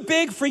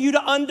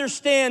to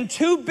understand,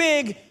 too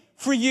big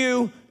for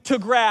you to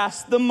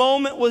grasp. The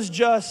moment was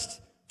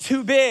just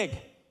too big.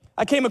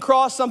 I came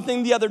across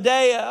something the other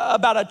day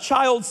about a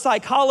child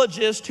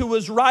psychologist who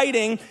was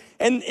writing,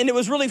 and it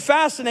was really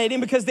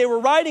fascinating because they were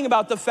writing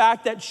about the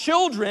fact that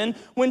children,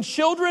 when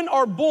children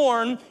are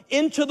born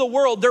into the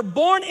world, they're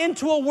born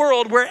into a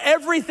world where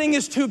everything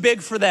is too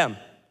big for them.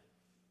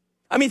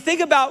 I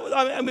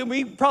mean,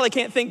 we probably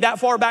can't think that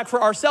far back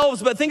for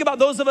ourselves, but think about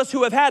those of us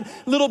who have had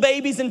little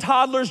babies and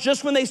toddlers.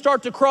 Just when they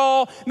start to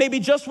crawl,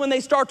 maybe just when they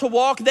start to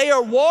walk, they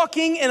are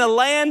walking in a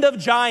land of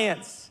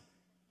giants.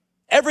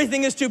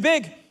 Everything is too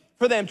big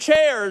for them.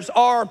 Chairs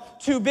are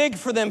too big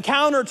for them.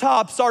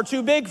 Countertops are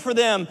too big for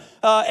them.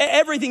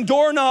 Everything,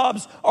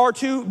 doorknobs are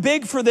too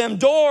big for them.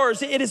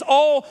 Doors, it is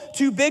all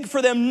too big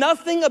for them.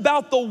 Nothing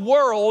about the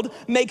world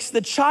makes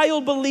the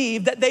child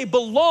believe that they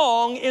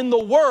belong in the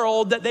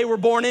world that they were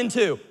born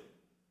into.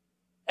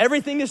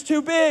 Everything is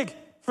too big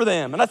for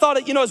them. And I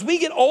thought, as we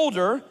get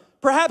older,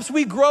 perhaps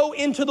we grow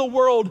into the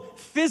world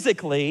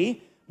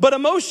physically, but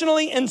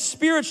emotionally and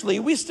spiritually,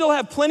 we still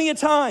have plenty of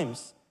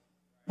times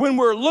when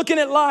we're looking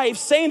at life,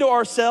 saying to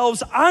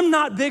ourselves, I'm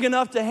not big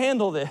enough to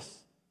handle this.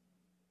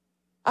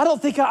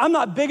 I'm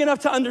not big enough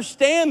to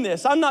understand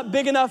this. I'm not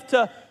big enough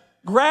to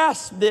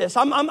grasp this.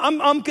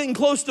 I'm getting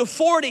close to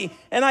 40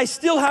 and I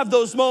still have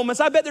those moments.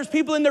 I bet there's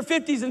people in their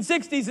 50s and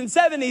 60s and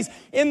 70s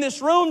in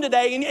this room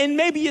today, and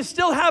maybe you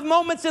still have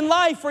moments in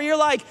life where you're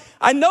like,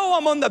 I know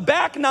I'm on the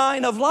back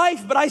nine of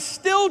life, but I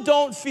still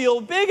don't feel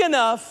big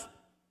enough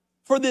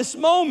for this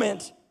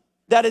moment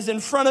that is in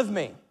front of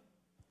me.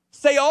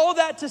 Say all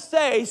that to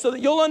say so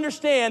that you'll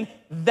understand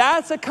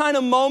that's the kind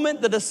of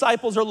moment the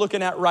disciples are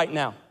looking at right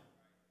now.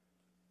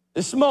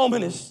 This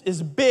moment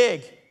is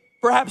big,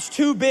 perhaps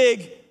too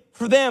big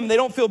for them. They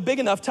don't feel big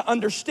enough to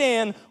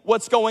understand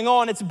what's going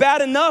on. It's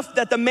bad enough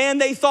that the man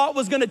they thought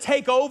was going to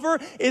take over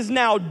is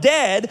now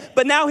dead,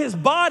 but now his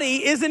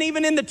body isn't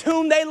even in the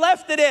tomb they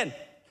left it in.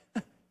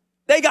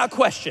 They got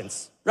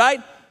questions,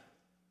 right?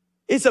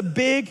 It's a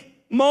big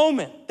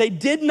moment. They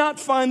did not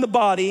find the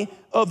body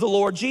of the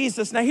Lord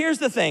Jesus. Now here's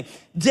the thing.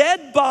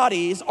 Dead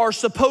bodies are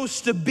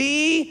supposed to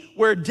be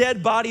where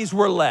dead bodies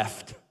were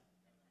left.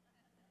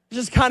 It's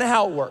just kind of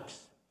how it works.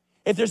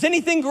 If there's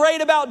anything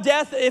great about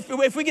death,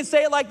 if we could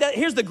say it like that,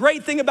 here's the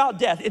great thing about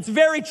death. It's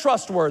very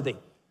trustworthy.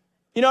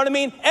 You know what I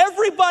mean?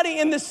 Everybody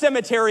in the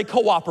cemetery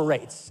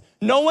cooperates.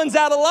 No one's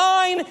out of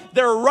line.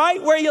 They're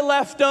right where you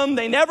left them.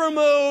 They never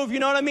move, you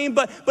know what I mean?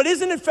 But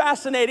isn't it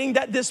fascinating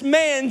that this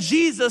man,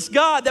 Jesus,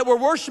 God, that we're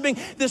worshiping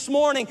this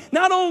morning,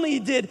 not only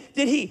did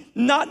he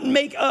not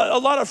make a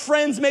lot of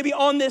friends maybe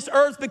on this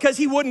earth because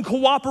he wouldn't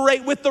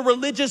cooperate with the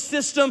religious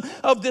system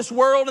of this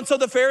world, and so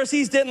the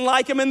Pharisees didn't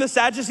like him and the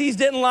Sadducees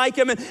didn't like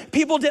him, and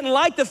people didn't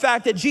like the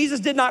fact that Jesus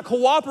did not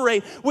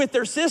cooperate with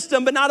their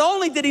system, but not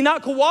only did he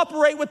not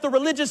cooperate with the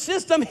religious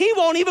system, he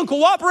won't even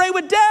cooperate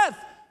with death.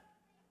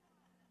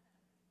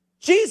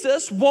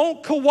 Jesus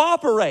won't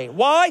cooperate.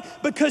 Why?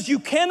 Because you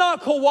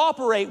cannot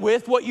cooperate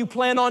with what you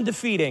plan on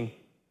defeating.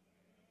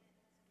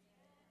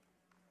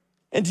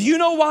 And do you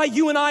know why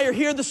you and I are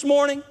here this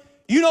morning?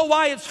 You know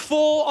why it's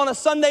full on a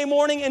Sunday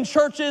morning in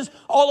churches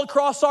all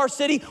across our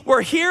city?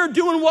 We're here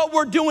doing what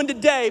we're doing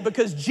today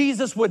because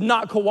Jesus would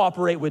not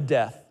cooperate with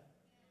death.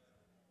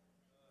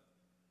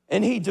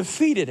 And he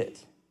defeated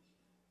it.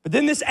 But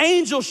then this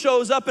angel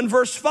shows up in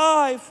verse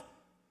 5.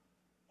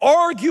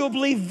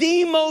 Arguably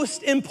the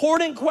most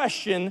important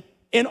question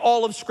in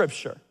all of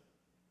Scripture.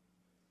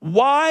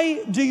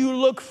 Why do you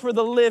look for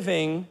the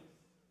living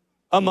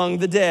among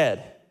the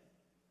dead?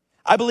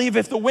 I believe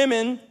if the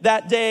women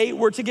that day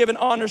were to give an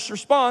honest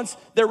response,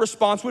 their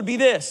response would be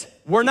this: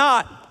 we're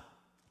not.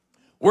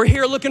 We're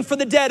here looking for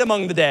the dead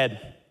among the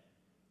dead.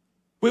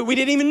 We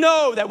didn't even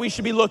know that we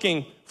should be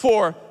looking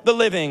for the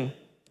living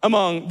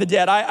among the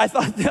dead. I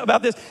thought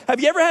about this. Have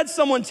you ever had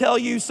someone tell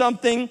you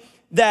something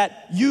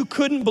that you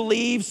couldn't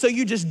believe, so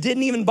you just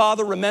didn't even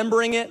bother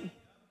remembering it?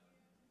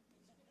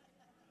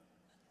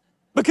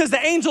 Because the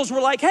angels were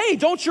like, hey,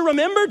 don't you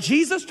remember?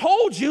 Jesus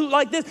told you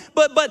like this.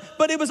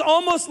 But it was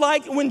almost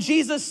like when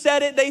Jesus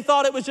said it, they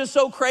thought it was just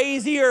so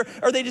crazy, or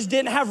they just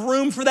didn't have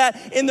room for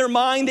that in their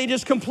mind. They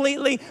just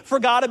completely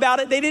forgot about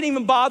it. They didn't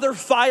even bother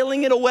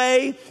filing it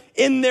away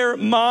in their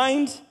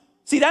mind.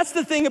 See, that's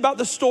the thing about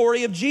the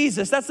story of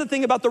Jesus. That's the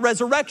thing about the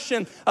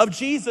resurrection of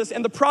Jesus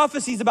and the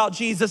prophecies about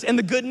Jesus and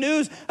the good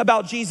news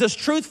about Jesus.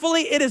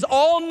 Truthfully, it is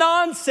all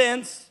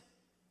nonsense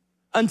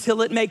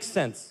until it makes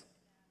sense.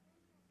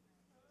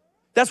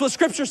 That's what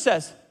Scripture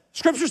says.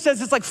 Scripture says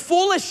it's like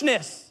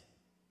foolishness.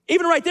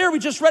 Even right there, we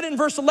just read it in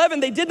verse 11.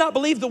 They did not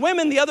believe the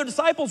women, the other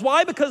disciples.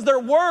 Why? Because their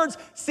words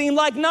seem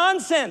like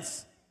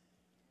nonsense.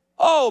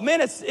 Oh man,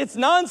 it's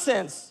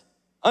nonsense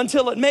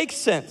until it makes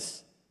sense.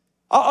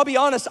 I'll be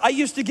honest, I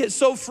used to get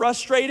so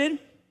frustrated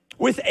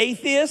with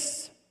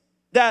atheists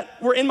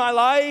that were in my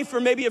life,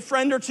 or maybe a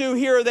friend or two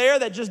here or there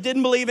that just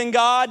didn't believe in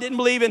God, didn't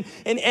believe in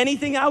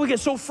anything. I would get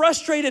so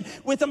frustrated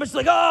with them. It's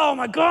like, oh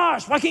my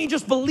gosh, why can't you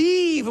just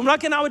believe? And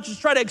I would just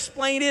try to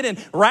explain it and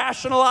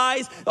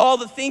rationalize all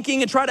the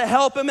thinking and try to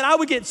help them. And I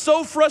would get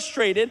so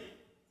frustrated.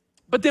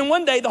 But then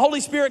one day the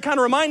Holy Spirit kind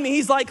of reminded me,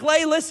 he's like,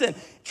 Clay, listen,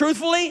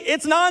 truthfully,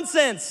 it's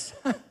nonsense.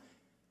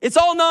 It's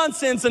all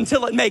nonsense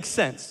until it makes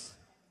sense.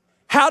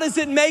 How does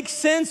it make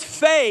sense?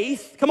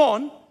 Faith, come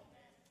on.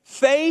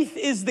 Faith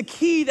is the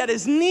key that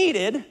is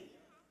needed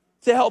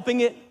to helping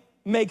it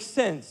make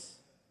sense.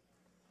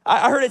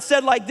 I heard it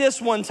said like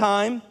this one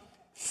time: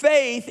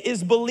 faith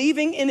is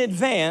believing in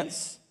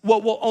advance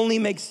what will only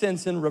make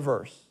sense in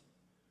reverse.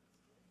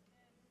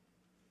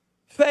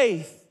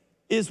 Faith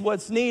is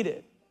what's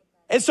needed.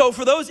 And so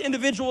for those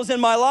individuals in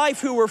my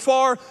life who were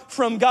far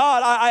from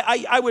God,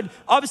 I would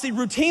obviously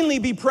routinely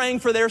be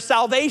praying for their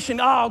salvation.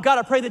 Oh, God,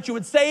 I pray that you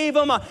would save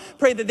them. I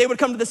pray that they would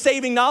come to the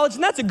saving knowledge.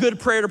 And that's a good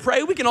prayer to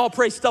pray. We can all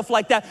pray stuff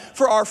like that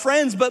for our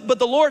friends. But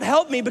the Lord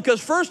helped me, because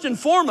first and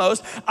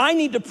foremost, I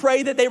need to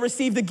pray that they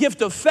receive the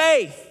gift of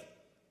faith.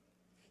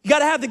 You got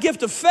to have the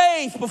gift of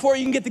faith before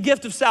you can get the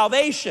gift of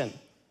salvation.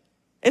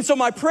 And so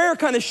my prayer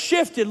kind of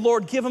shifted.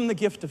 Lord, give them the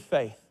gift of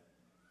faith.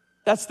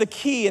 That's the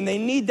key, and they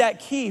need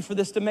that key for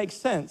this to make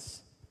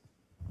sense.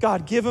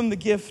 God, give them the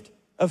gift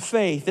of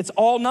faith. It's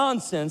all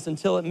nonsense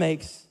until it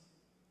makes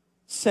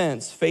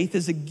sense. Faith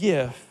is a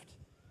gift.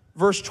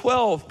 Verse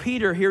 12,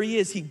 Peter, here he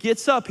is. He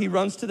gets up, he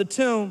runs to the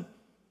tomb,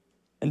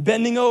 and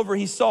bending over,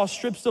 he saw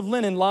strips of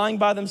linen lying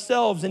by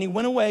themselves, and he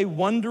went away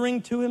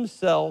wondering to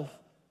himself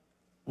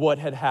what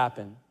had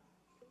happened.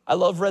 I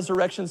love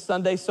Resurrection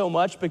Sunday so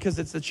much because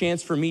it's a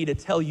chance for me to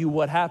tell you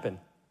what happened.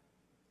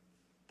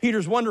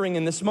 Peter's wondering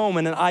in this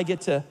moment, and I get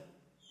to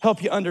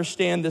help you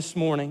understand this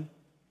morning.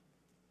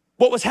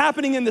 What was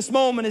happening in this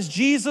moment is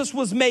Jesus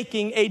was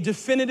making a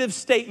definitive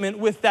statement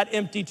with that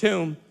empty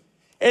tomb.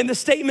 And the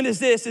statement is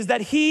this, is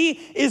that he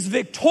is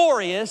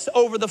victorious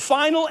over the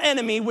final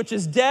enemy, which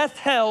is death,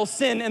 hell,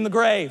 sin, and the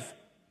grave.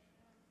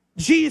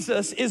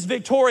 Jesus is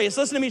victorious.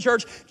 Listen to me,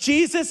 church.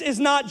 Jesus is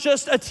not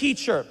just a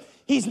teacher.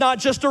 He's not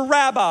just a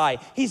rabbi.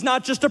 He's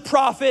not just a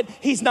prophet.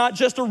 He's not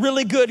just a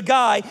really good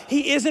guy.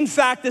 He is, in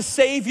fact, the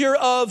Savior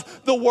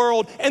of the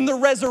world. And the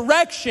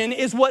resurrection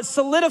is what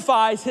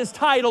solidifies his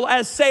title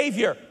as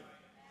Savior.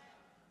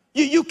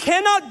 You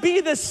cannot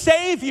be the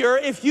Savior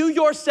if you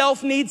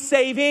yourself need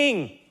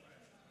saving.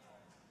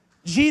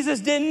 Jesus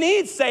didn't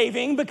need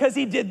saving because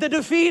he did the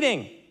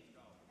defeating.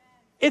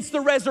 It's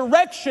the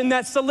resurrection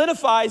that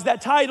solidifies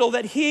that title,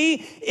 that he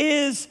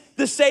is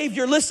the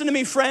Savior. Listen to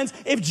me, friends.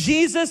 If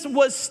Jesus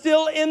was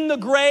still in the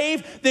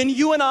grave, then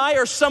you and I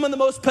are some of the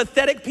most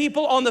pathetic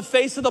people on the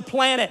face of the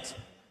planet.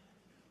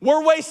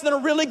 We're wasting a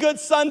really good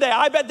Sunday.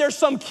 I bet there's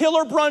some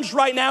killer brunch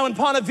right now in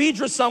Ponte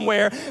Vedra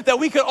somewhere that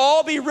we could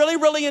all be really,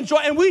 really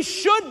enjoying. And we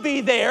should be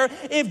there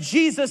if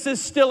Jesus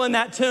is still in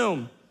that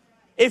tomb.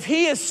 If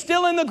he is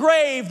still in the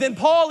grave, then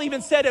Paul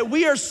even said it.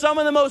 We are some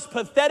of the most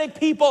pathetic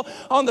people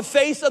on the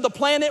face of the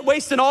planet,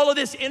 wasting all of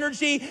this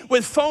energy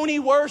with phony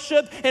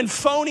worship and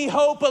phony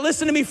hope. But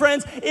listen to me,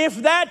 friends.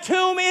 If that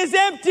tomb is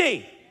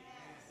empty,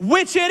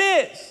 which it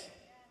is,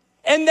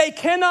 and they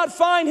cannot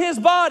find his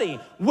body,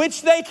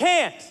 which they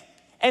can't,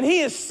 and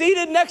he is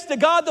seated next to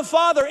God the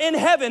Father in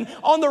heaven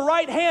on the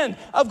right hand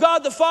of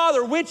God the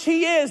Father, which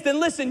he is, then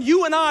listen,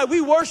 you and I,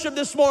 we worship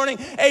this morning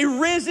a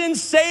risen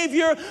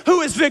Savior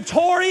who is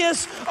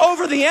victorious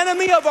over the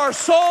enemy of our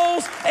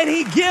souls, and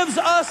he gives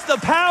us the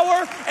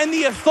power and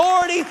the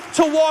authority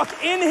to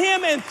walk in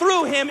him and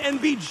through him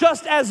and be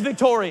just as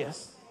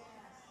victorious.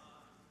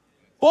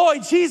 Boy,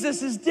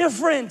 Jesus is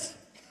different.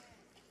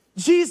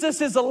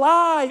 Jesus is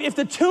alive. If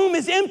the tomb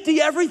is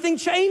empty, everything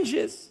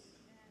changes.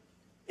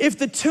 If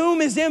the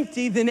tomb is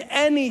empty, then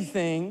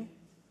anything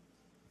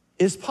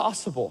is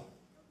possible.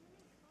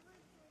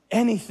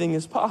 Anything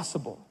is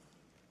possible.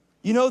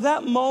 You know,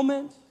 that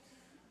moment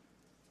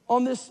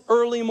on this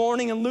early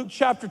morning in Luke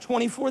chapter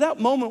 24, that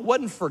moment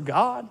wasn't for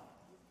God.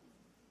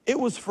 It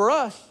was for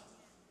us.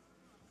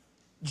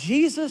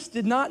 Jesus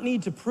did not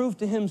need to prove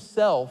to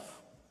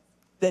himself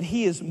that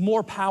he is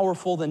more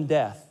powerful than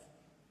death.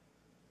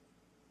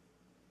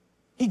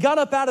 He got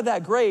up out of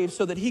that grave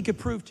so that he could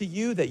prove to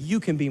you that you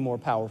can be more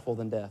powerful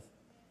than death.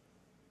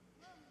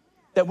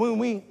 That when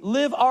we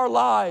live our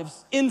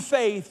lives in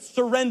faith,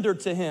 surrendered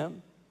to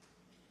him,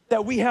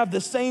 that we have the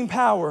same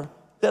power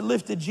that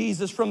lifted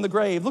Jesus from the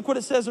grave. Look what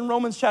it says in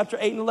Romans chapter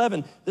 8 and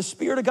 11. The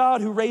Spirit of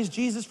God who raised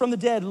Jesus from the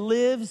dead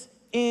lives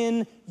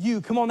in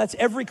you. Come on, that's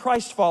every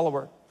Christ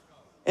follower.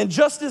 And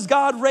just as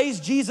God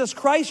raised Jesus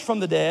Christ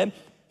from the dead,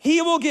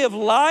 he will give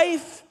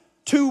life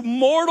to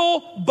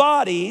mortal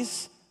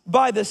bodies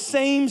by the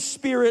same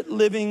Spirit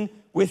living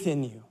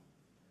within you.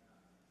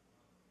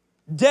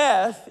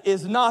 Death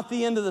is not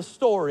the end of the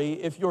story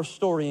if your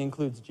story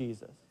includes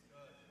Jesus.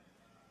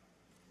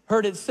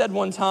 Heard it said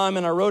one time,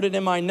 and I wrote it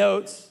in my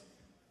notes,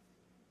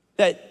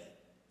 that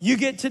you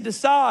get to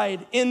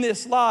decide in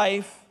this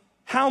life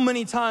how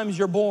many times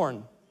you're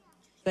born.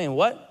 Saying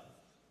what?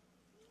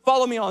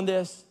 Follow me on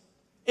this.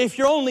 If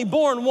you're only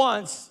born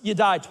once, you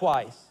die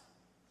twice.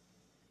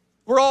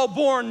 We're all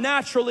born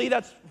naturally.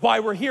 That's why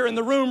we're here in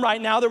the room right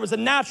now. There was a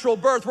natural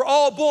birth. We're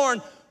all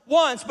born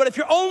once, but if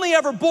you're only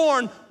ever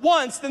born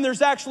once, then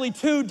there's actually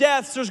two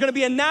deaths. There's gonna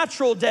be a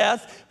natural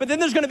death, but then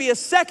there's gonna be a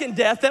second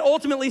death that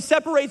ultimately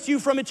separates you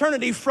from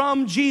eternity,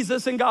 from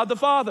Jesus and God the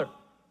Father.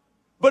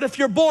 But if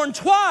you're born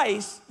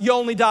twice, you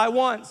only die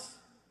once.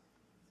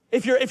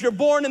 If you're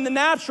born in the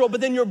natural,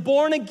 but then you're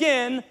born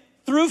again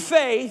through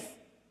faith,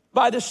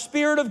 by the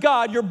Spirit of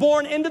God, you're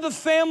born into the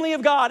family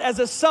of God as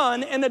a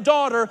son and a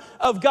daughter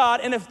of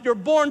God. And if you're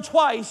born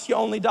twice, you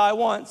only die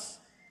once.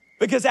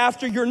 Because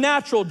after your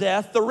natural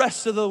death, the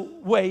rest of the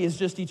way is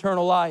just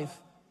eternal life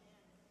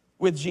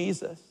with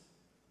Jesus.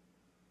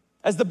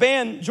 As the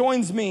band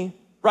joins me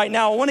right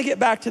now, I want to get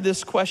back to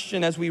this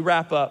question as we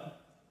wrap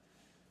up.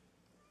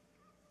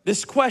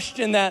 This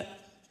question that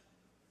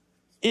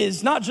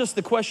is not just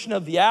the question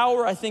of the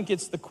hour, I think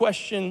it's the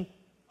question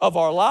of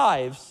our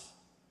lives.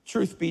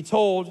 Truth be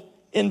told,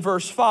 in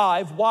verse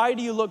 5, why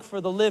do you look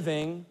for the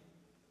living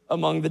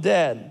among the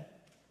dead?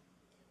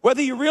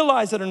 Whether you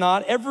realize it or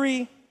not,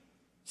 every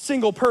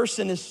single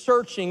person is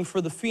searching for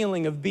the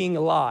feeling of being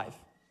alive.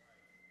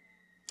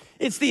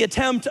 It's the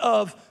attempt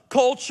of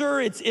culture.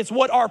 It's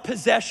what our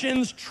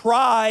possessions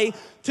try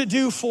to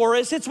do for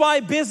us. It's why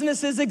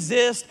businesses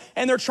exist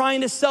and they're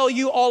trying to sell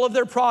you all of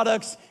their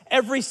products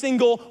every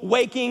single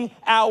waking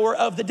hour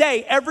of the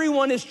day.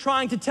 Everyone is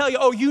trying to tell you,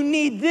 oh, you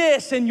need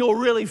this and you'll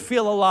really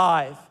feel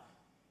alive.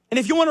 And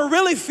if you want to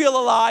really feel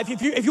alive,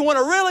 if you want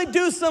to really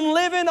do some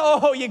living,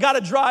 oh, you got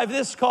to drive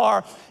this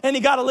car and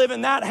you got to live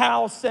in that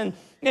house and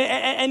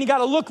you got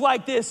to look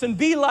like this and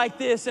be like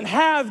this and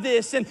have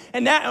this and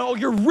that. Oh,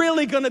 you're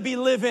really going to be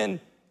living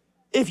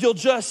if you'll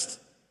just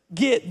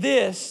get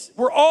this.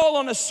 We're all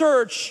on a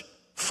search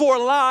for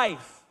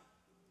life.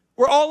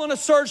 We're all on a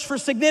search for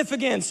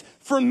significance,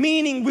 for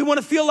meaning. We want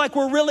to feel like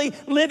we're really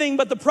living,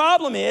 but the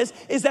problem is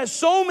that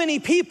so many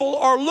people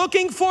are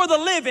looking for the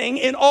living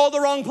in all the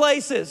wrong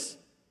places.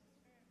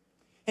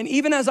 And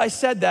even as I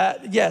said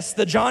that, yes,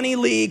 the Johnny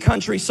Lee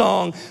country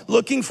song,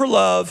 Looking for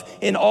Love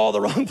in All the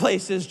Wrong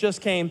Places,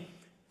 just came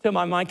to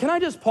my mind. Can I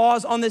just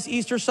pause on this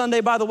Easter Sunday,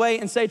 by the way,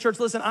 and say, church,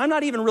 listen, I'm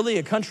not even really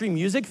a country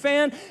music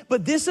fan,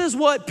 but this is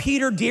what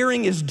Peter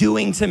Deering is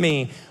doing to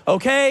me,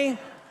 okay?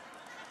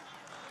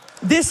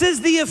 This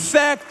is the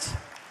effect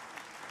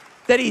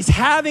that he's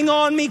having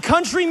on me.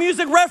 Country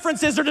music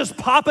references are just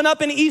popping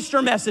up in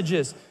Easter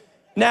messages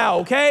now,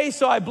 okay?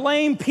 So I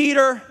blame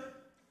Peter.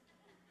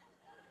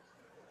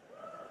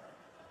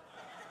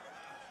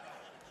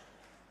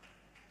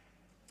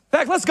 In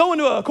fact, let's go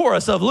into a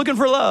chorus of Looking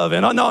for Love.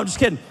 And no, I'm just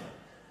kidding.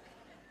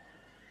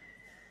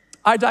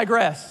 I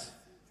digress.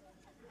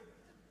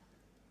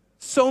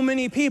 So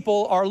many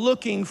people are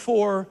looking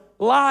for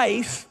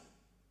life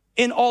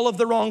in all of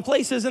the wrong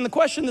places. And the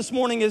question this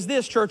morning is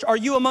this, church: are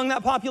you among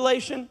that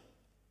population?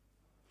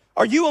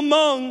 Are you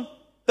among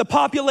the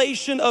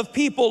population of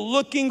people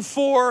looking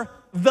for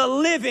the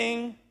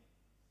living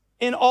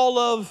in all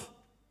of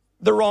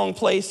the wrong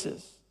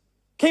places?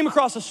 Came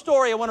across a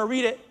story. I want to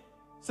read it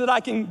so that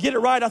I can get it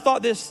right. I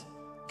thought this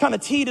kind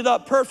of teed it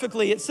up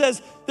perfectly. It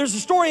says, there's a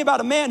story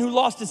about a man who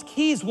lost his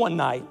keys one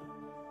night.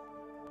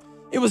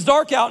 It was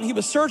dark out and he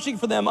was searching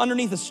for them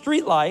underneath a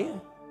streetlight,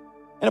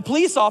 and a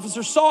police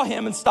officer saw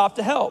him and stopped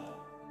to help.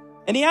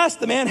 And he asked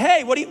the man,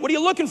 hey, what are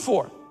you looking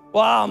for?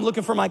 Well, I'm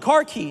looking for my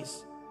car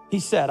keys, he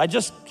said. I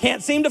just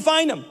can't seem to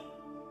find them.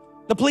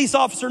 The police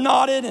officer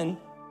nodded and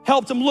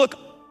helped him look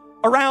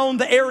around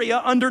the area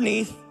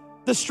underneath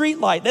the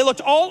streetlight. They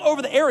looked all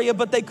over the area,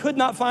 but they could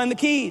not find the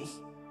keys.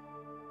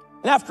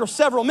 And after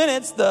several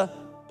minutes, the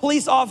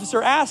police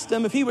officer asked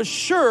him if he was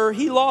sure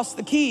he lost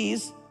the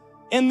keys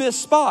in this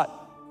spot.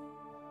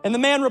 And the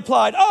man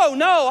replied, oh,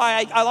 no,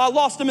 I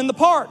lost them in the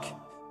park.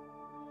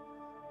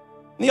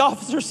 And the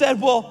officer said,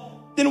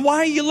 well, then why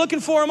are you looking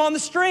for them on the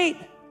street?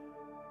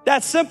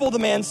 That's simple, the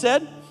man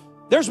said.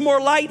 There's more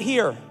light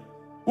here.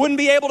 Wouldn't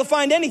be able to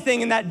find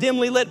anything in that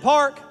dimly lit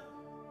park.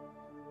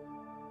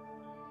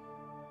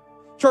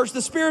 Church,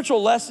 the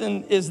spiritual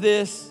lesson is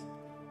this: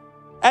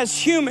 as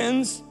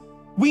humans,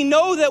 we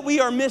know that we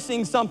are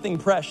missing something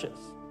precious,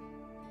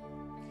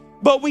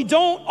 but we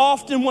don't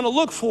often want to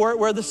look for it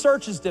where the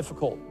search is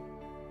difficult.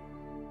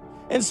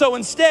 And so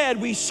instead,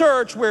 we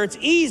search where it's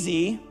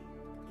easy,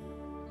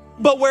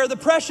 but where the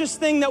precious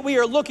thing that we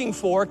are looking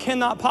for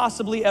cannot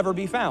possibly ever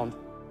be found.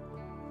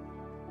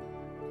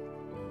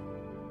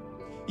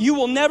 You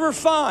will never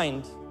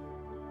find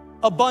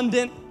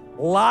abundant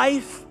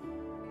life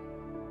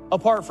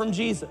apart from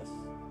Jesus.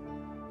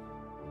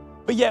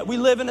 But yet we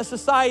live in a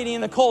society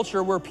and a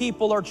culture where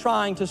people are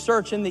trying to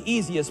search in the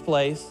easiest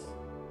place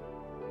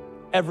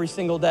every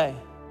single day.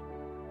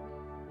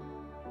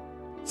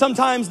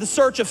 Sometimes the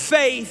search of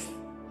faith,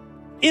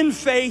 in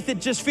faith,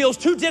 it just feels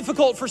too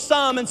difficult for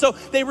some, and so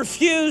they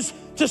refuse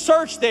to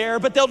search there,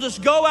 but they'll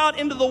just go out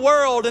into the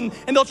world and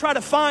they'll try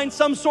to find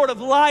some sort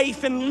of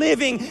life and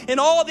living in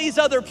all these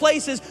other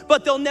places,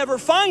 but they'll never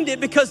find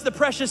it because the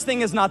precious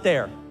thing is not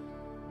there.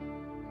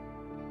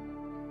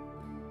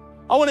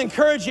 I want to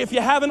encourage you, if you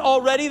haven't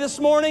already this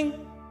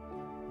morning,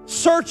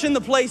 search in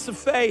the place of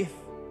faith.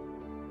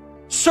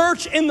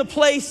 Search in the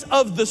place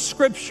of the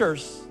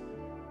scriptures.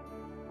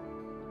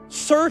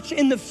 Search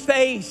in the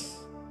face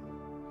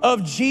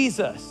of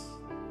Jesus.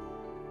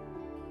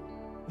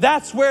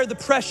 That's where the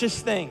precious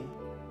thing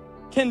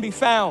can be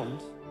found.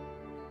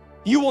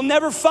 You will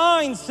never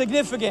find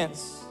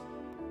significance.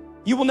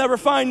 You will never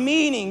find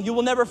meaning. You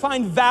will never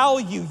find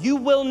value. You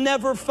will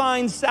never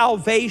find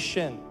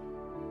salvation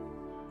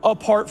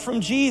apart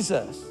from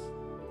Jesus.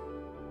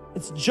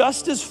 It's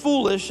just as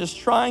foolish as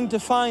trying to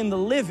find the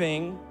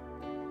living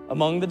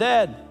among the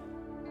dead.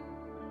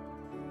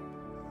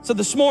 So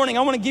this morning,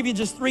 I want to give you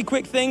just 3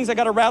 quick things. I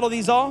got to rattle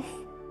these off,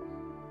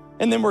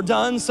 and then we're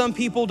done. Some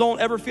people don't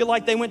ever feel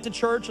like they went to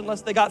church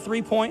unless they got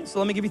 3 points. So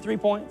let me give you 3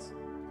 points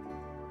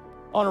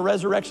on a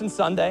Resurrection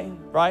Sunday,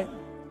 right?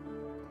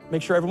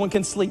 Make sure everyone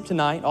can sleep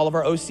tonight. All of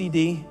our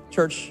OCD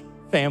church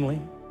family.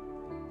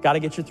 Got to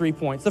get your 3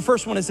 points. The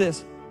first one is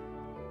this: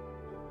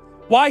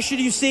 why should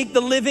you seek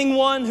the living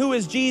one who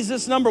is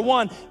Jesus? Number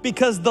 1,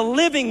 because the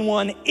living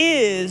one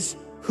is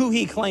who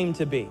he claimed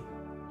to be.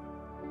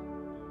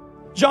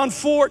 John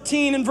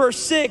 14 and verse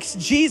 6,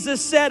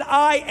 Jesus said,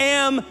 I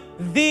am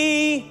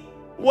the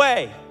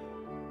way.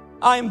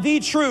 I am the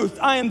truth.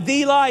 I am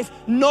the life.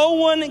 No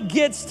one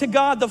gets to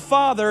God the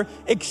Father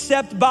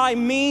except by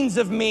means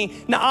of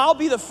me. Now, I'll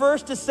be the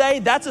first to say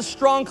that's a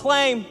strong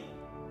claim.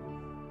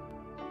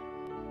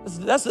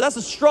 That's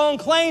a strong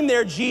claim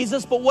there,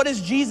 Jesus. But what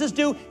does Jesus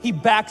do? He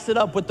backs it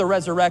up with the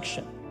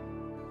resurrection.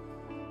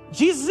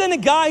 Jesus isn't a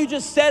guy who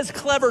just says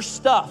clever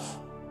stuff.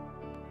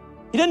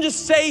 He doesn't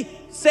just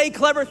say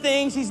clever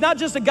things. He's not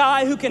just a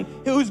guy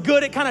who's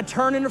good at kind of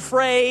turning a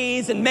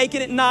phrase and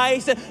making it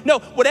nice. No,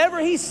 whatever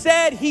he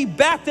said, he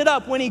backed it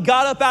up when he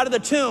got up out of the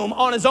tomb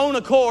on his own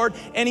accord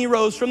and he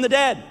rose from the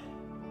dead.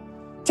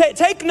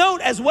 Take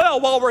note as well,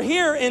 while we're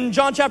here in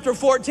John chapter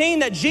 14,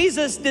 that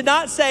Jesus did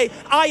not say,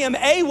 I am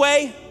a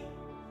way.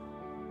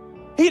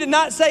 He did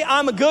not say,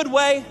 I'm a good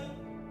way.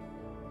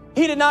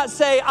 He did not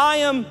say, I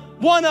am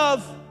one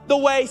of the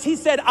ways. He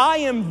said, I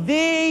am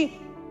the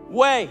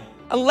way.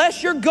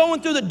 Unless you're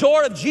going through the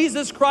door of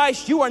Jesus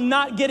Christ, you are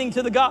not getting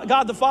to the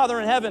God the Father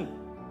in heaven.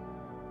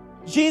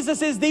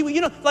 Jesus is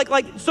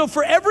so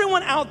for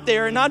everyone out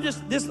there, and let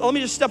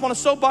me just step on a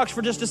soapbox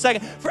for just a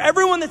second. For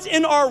everyone that's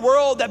in our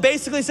world that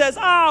basically says,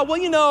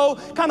 kind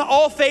of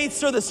all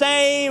faiths are the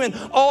same and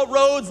all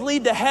roads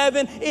lead to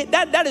heaven.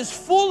 That is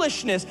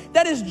foolishness.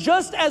 That is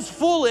just as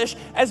foolish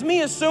as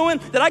me assuming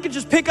that I could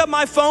just pick up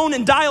my phone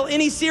and dial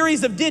any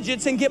series of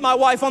digits and get my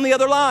wife on the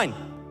other line.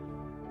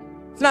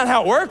 It's not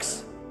how it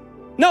works.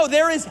 No,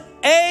 there is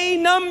a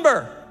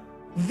number,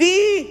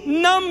 the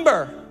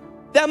number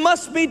that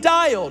must be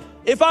dialed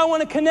if I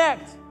want to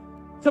connect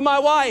to my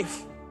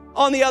wife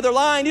on the other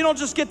line. You don't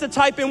just get to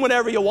type in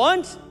whatever you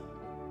want.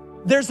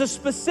 There's a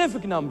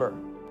specific number.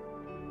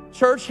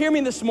 Church, hear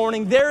me this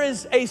morning. There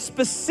is a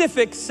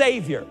specific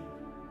Savior.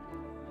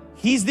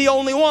 He's the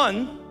only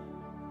one.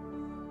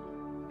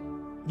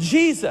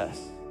 Jesus.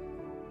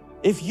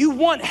 If you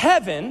want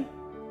heaven,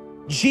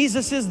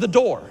 Jesus is the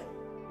door.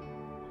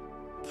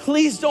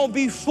 Please don't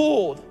be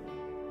fooled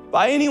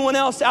by anyone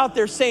else out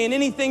there saying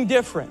anything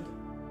different.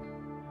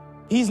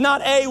 He's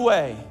not a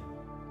way.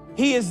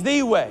 He is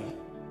the way.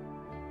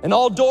 And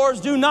all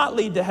doors do not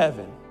lead to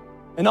heaven.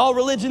 And all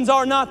religions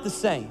are not the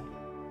same.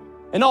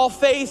 And all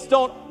faiths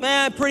don't,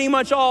 pretty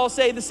much all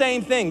say the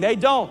same thing. They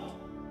don't.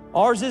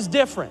 Ours is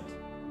different.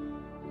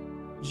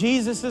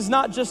 Jesus is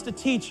not just a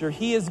teacher.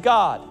 He is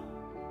God.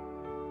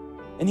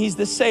 And he's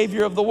the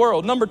Savior of the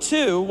world. Number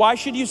two, why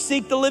should you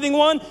seek the living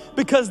one?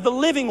 Because the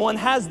living one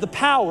has the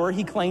power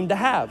he claimed to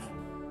have.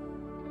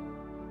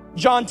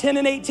 John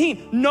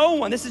 10:18, no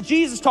one, this is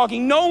Jesus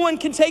talking, no one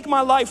can take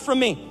my life from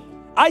me.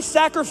 I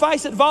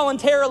sacrifice it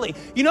voluntarily.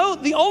 You know,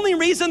 the only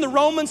reason the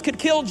Romans could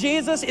kill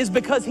Jesus is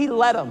because he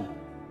let them.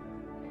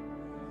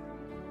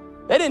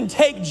 They didn't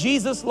take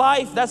Jesus'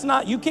 life. That's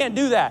not, you can't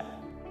do that.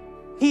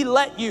 He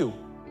let you.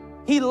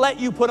 He let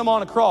you put him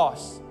on a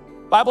cross.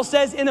 Bible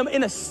says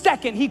in a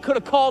second, he could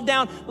have called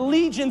down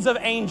legions of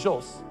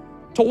angels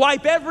to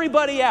wipe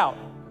everybody out.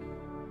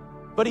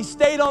 But he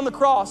stayed on the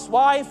cross.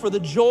 Why? For the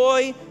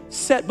joy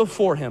set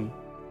before him.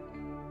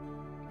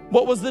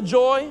 What was the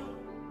joy?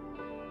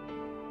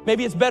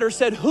 Maybe it's better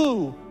said,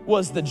 who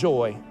was the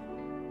joy?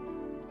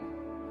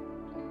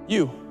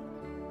 You.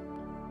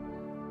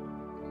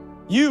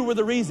 You were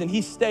the reason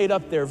he stayed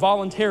up there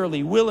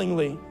voluntarily,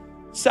 willingly,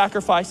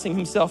 sacrificing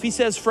himself. He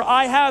says, for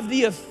I have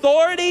the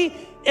authority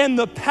and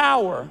the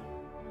power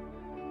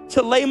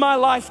to lay my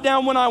life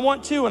down when I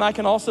want to, and I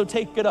can also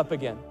take it up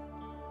again.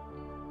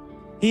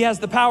 He has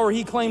the power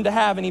he claimed to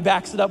have, and he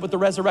backs it up with the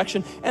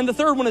resurrection. And the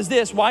third one is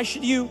this: why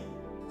should you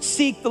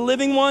seek the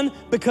living one?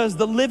 Because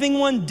the living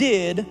one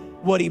did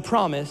what he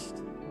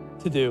promised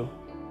to do.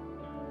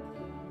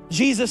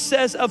 Jesus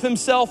says of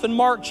himself in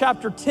Mark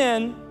chapter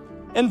 10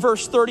 and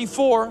verse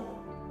 34,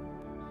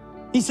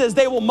 he says,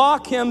 they will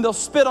mock him, they'll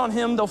spit on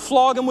him, they'll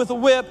flog him with a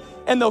whip,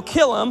 and they'll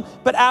kill him,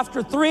 but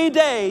after 3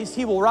 days,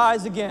 he will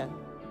rise again.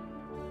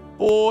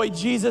 Boy,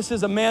 Jesus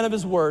is a man of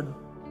his word.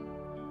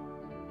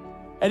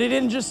 And he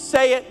didn't just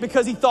say it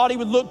because he thought he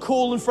would look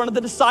cool in front of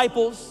the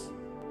disciples.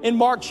 In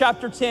Mark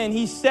chapter 10,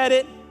 he said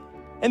it,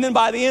 and then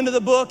by the end of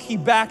the book, he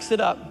backs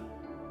it up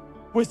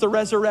with the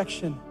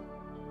resurrection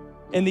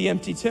and the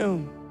empty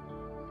tomb.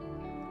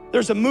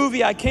 There's a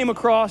movie I came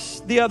across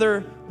the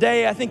other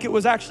day. I think it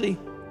was actually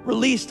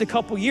released a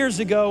couple years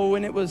ago,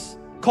 and it was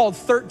called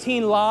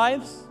 13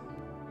 Lives.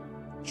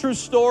 True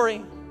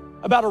story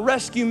about a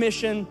rescue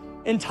mission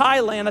in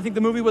Thailand. I think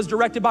the movie was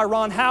directed by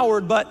Ron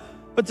Howard, but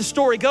the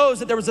story goes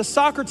that there was a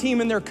soccer team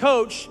and their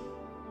coach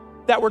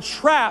that were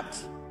trapped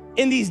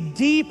in these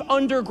deep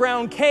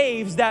underground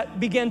caves that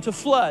began to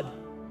flood.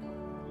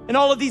 And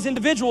all of these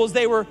individuals,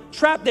 they were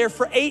trapped there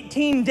for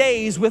 18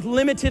 days with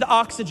limited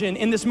oxygen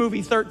in this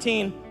movie,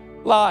 13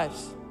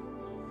 Lives.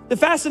 The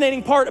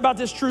fascinating part about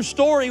this true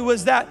story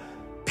was that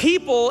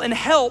people and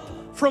help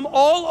from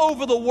all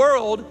over the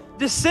world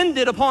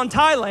descended upon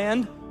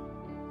Thailand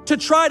to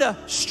try to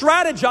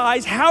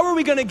strategize, how are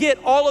we gonna get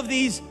all of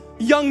these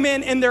young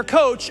men and their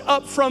coach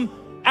up from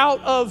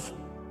out of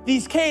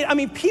these caves? I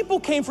mean, people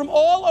came from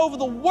all over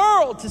the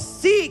world to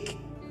seek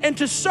and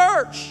to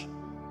search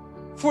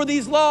for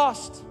these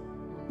lost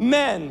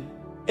men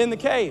in the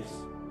caves.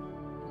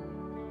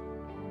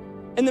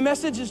 And the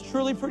message is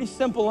truly pretty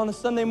simple on a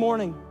Sunday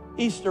morning,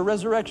 Easter,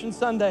 Resurrection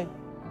Sunday.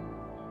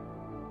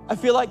 I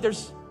feel like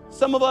there's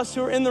some of us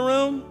who are in the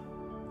room,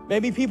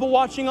 maybe people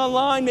watching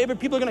online, maybe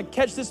people are gonna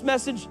catch this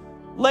message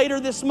later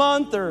this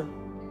month or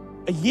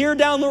a year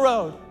down the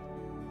road.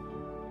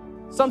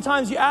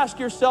 Sometimes you ask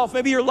yourself,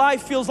 maybe your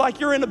life feels like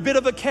you're in a bit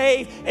of a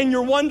cave and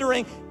you're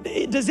wondering,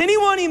 does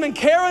anyone even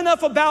care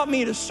enough about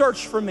me to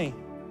search for me?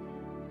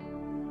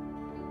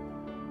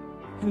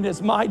 And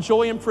it's my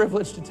joy and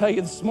privilege to tell you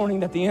this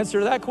morning that the answer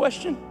to that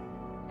question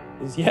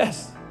is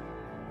yes.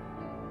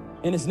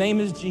 And his name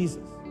is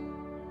Jesus.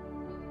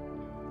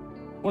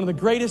 One of the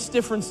greatest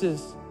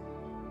differences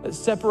that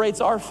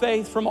separates our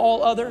faith from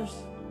all others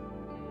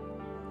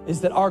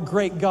is that our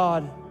great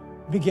God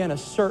began a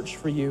search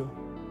for you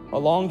a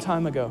long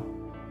time ago.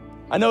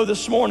 I know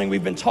this morning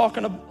we've been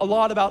talking a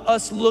lot about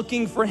us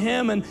looking for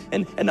him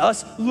and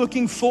us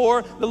looking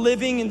for the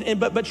living,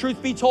 but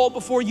truth be told,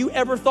 before you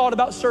ever thought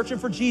about searching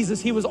for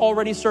Jesus, he was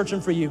already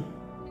searching for you.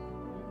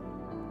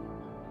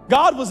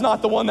 God was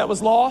not the one that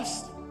was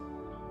lost.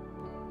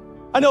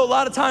 I know a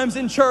lot of times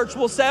in church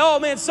we'll say, oh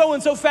man,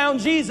 so-and-so found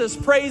Jesus,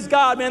 praise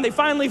God, man, they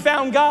finally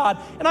found God.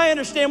 And I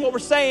understand what we're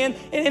saying,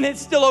 and it's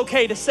still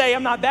okay to say,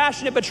 I'm not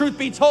bashing it, but truth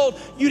be told,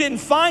 you didn't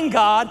find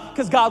God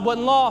because God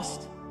wasn't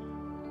lost.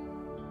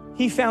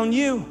 He found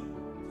you.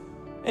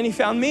 and he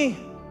found me.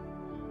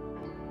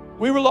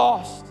 We were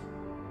lost.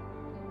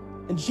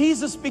 And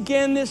Jesus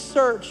began this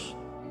search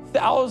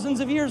thousands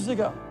of years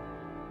ago.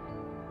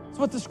 That's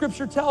what the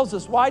scripture tells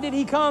us. Why did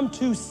he come?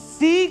 To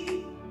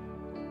seek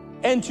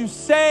and to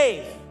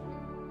save,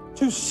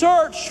 to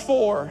search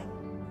for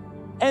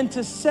and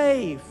to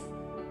save.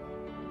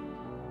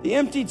 The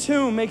empty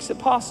tomb makes it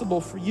possible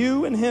for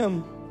you and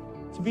him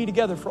to be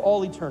together for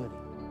all eternity.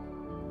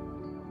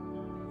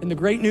 And the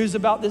great news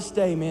about this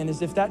day, man,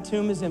 is if that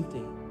tomb is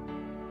empty,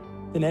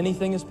 then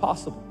anything is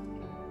possible.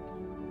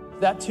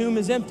 If that tomb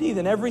is empty,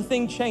 then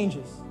everything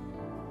changes.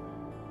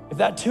 If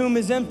that tomb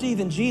is empty,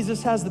 then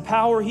Jesus has the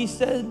power he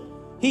said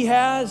he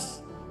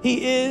has.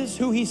 He is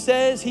who he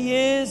says he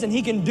is, and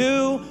he can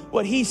do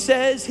what he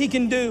says he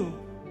can do.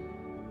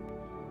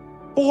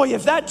 Boy,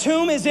 if that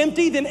tomb is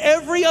empty, then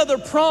every other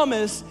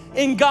promise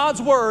in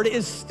God's word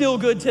is still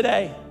good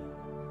today.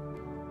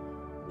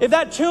 If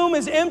that tomb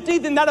is empty,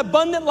 then that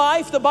abundant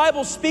life the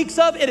Bible speaks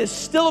of, it is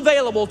still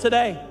available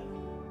today.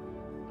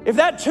 If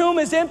that tomb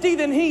is empty,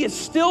 then he is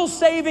still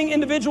saving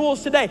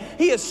individuals today.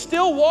 He is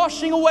still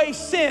washing away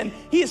sin.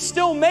 He is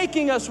still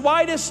making us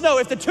white as snow.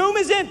 If the tomb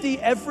is empty,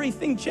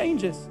 everything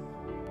changes.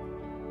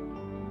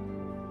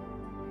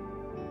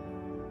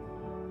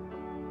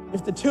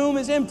 If the tomb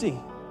is empty,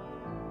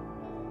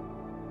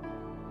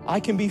 I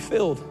can be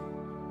filled.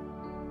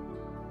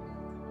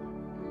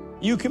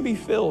 You can be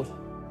filled.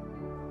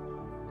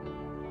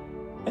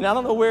 And I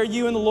don't know where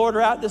you and the Lord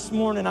are at this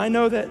morning. I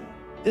know that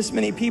this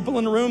many people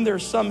in the room,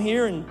 there's some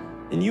here,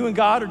 and you and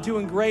God are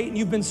doing great, and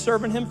you've been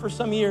serving him for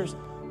some years.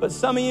 But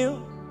some of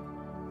you,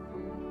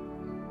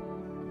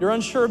 you're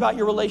unsure about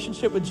your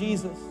relationship with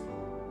Jesus.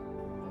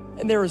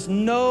 And there is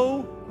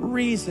no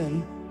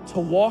reason to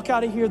walk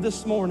out of here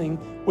this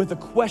morning with a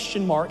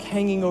question mark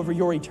hanging over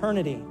your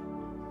eternity.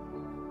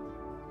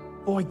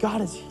 Boy,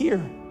 God is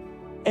here,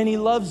 and he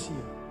loves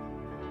you.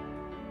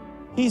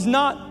 He's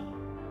not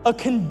a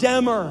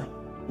condemner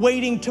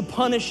waiting to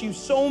punish you.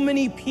 So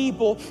many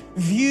people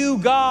view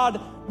God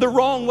the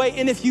wrong way,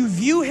 and if you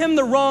view him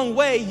the wrong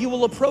way, you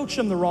will approach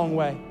him the wrong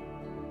way.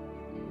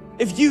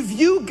 If you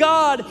view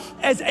God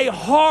as a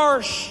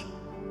harsh,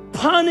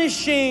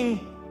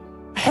 punishing,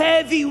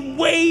 heavy,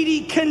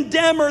 weighty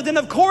condemner, then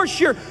of course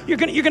you're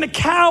gonna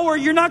cower.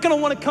 You're not gonna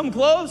want to come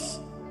close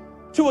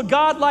to a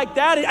God like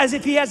that, as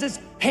if he has his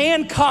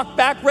hand cocked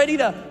back ready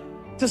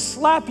to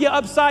slap you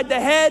upside the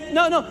head.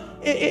 No.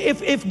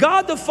 If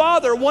God the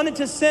Father wanted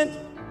to send,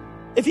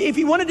 if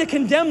he wanted to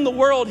condemn the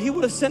world, he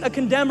would have sent a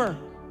condemner.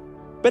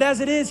 But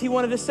as it is, he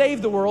wanted to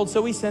save the world,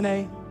 so he sent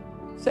a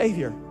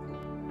Savior.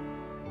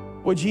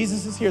 Well,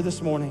 Jesus is here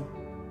this morning.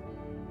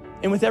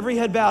 And with every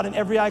head bowed and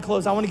every eye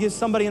closed, I want to give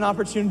somebody an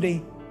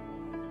opportunity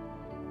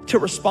to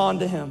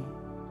respond to him.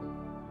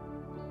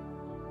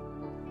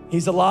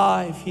 He's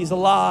alive, he's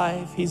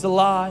alive, he's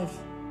alive.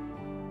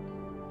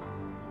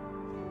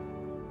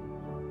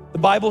 The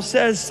Bible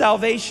says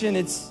salvation,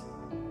 it's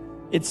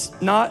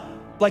not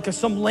like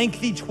some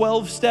lengthy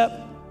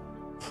 12-step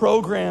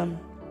program.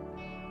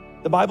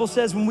 The Bible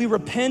says when we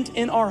repent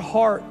in our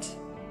heart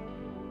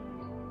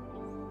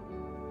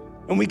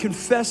and we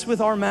confess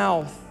with our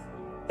mouth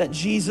that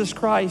Jesus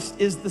Christ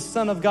is the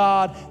Son of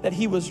God, that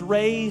he was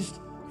raised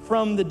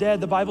from the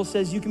dead, the Bible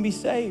says you can be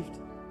saved.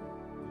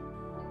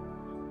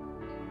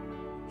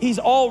 He's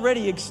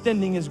already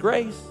extending his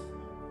grace.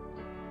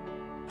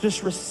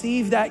 Just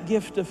receive that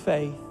gift of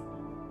faith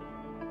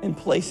and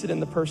place it in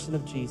the person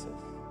of Jesus.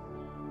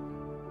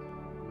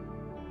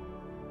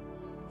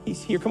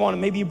 He's here. Come on,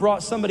 and maybe you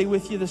brought somebody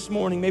with you this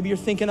morning. Maybe you're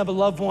thinking of a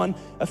loved one,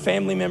 a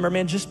family member.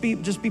 Man, just be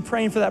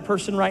praying for that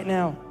person right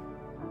now.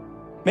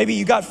 Maybe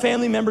you got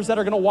family members that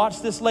are gonna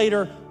watch this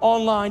later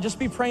online. Just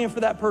be praying for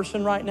that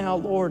person right now.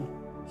 Lord,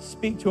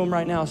 speak to them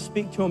right now.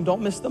 Speak to them.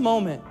 Don't miss the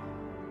moment.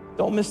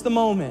 Don't miss the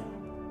moment.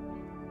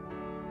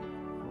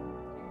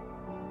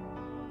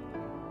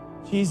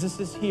 Jesus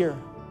is here.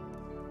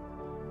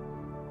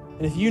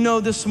 And if you know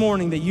this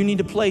morning that you need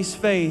to place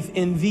faith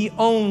in the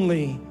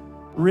only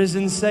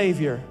risen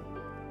Savior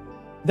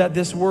that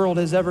this world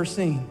has ever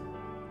seen,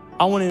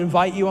 I want to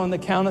invite you on the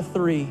count of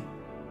 3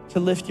 to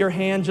lift your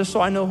hand, just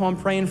so I know who I'm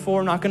praying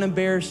for. I'm not going to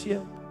embarrass you.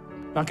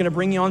 I'm not going to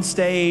bring you on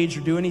stage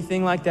or do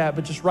anything like that,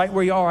 but just right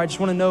where you are, I just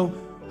want to know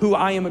who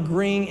I am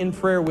agreeing in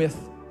prayer with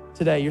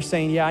today. You're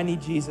saying, yeah, I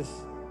need Jesus.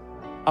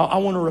 I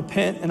want to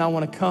repent and I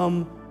want to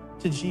come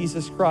to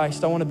Jesus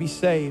Christ. I want to be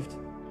saved.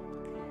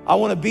 I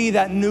want to be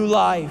that new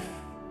life.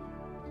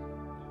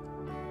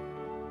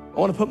 I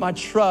want to put my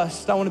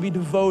trust. I want to be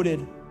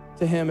devoted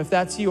to him. If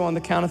that's you, on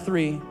the count of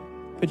 3,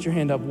 put your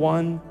hand up.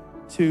 1,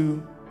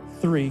 2,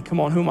 3. Come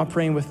on, who am I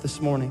praying with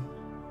this morning?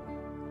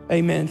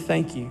 Amen,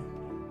 thank you.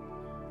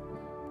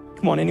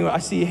 Come on, anyone, I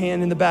see a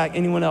hand in the back.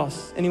 Anyone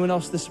else? Anyone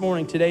else this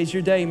morning? Today's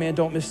your day, man.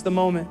 Don't miss the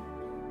moment.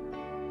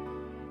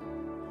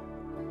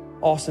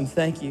 Awesome,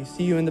 thank you.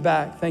 See you in the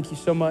back. Thank you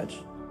so much.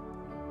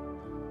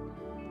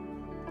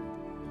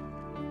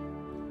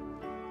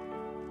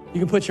 You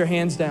can put your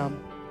hands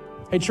down.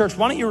 Hey, church,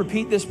 why don't you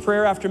repeat this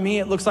prayer after me?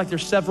 It looks like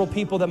there's several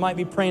people that might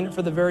be praying it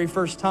for the very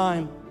first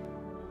time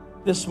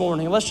this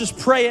morning. Let's just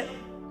pray it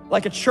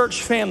like a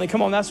church family.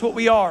 Come on, that's what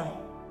we are.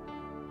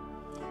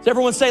 Does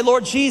everyone say,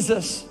 Lord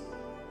Jesus,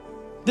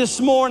 this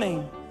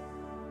morning,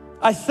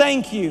 I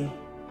thank you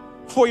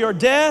for your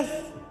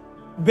death,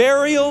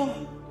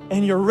 burial,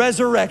 and your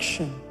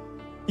resurrection.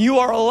 You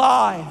are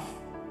alive.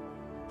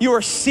 You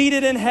are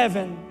seated in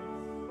heaven,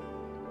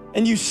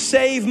 and you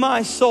save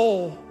my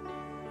soul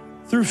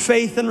through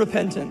faith and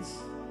repentance.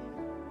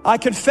 I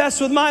confess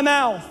with my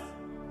mouth,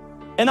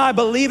 and I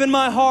believe in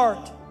my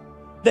heart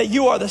that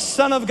you are the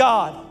Son of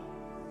God.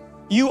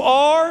 You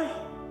are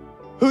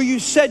who you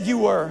said you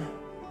were.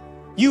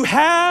 You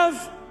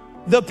have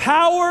the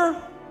power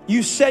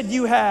you said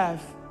you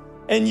have,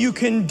 and you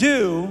can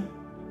do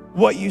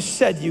what you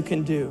said you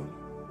can do.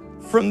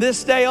 From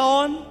this day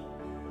on,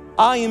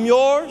 I am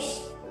yours.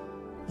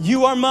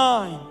 You are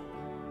mine.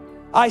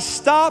 I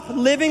stop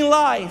living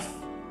life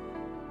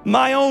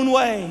my own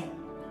way.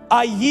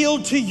 I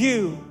yield to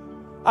you.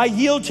 I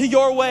yield to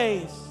your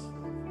ways.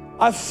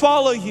 I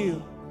follow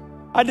you.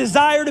 I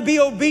desire to be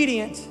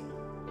obedient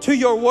to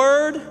your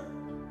word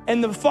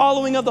and the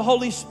following of the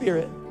Holy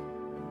Spirit.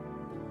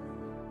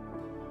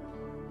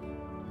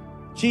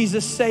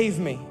 Jesus, save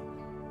me.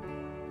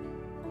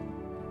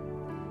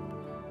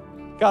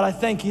 God, I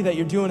thank you that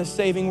you're doing a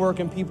saving work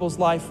in people's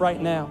life right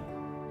now.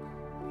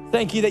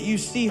 Thank you that you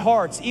see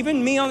hearts.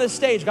 Even me on this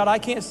stage, God, I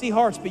can't see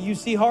hearts, but you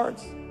see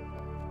hearts.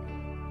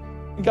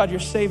 And God, you're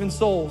saving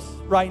souls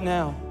right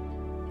now.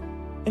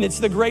 And it's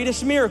the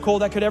greatest miracle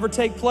that could ever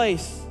take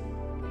place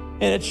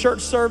in a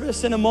church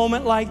service in a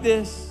moment like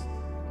this.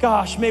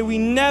 Gosh, may we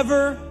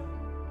never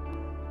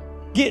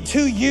get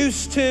too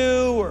used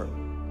to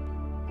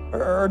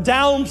or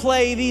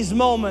downplay these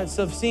moments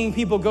of seeing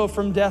people go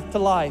from death to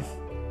life.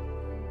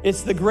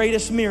 It's the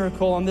greatest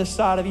miracle on this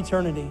side of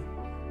eternity.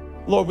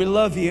 Lord, we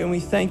love you and we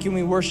thank you and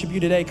we worship you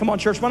today. Come on,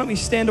 church, why don't we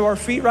stand to our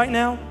feet right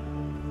now?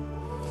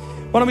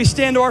 Why don't we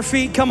stand to our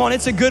feet? Come on,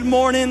 it's a good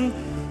morning.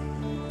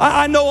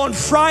 I know on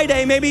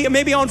Friday,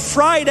 maybe on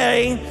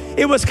Friday,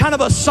 it was kind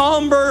of a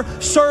somber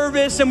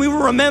service and we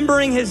were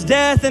remembering his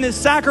death and his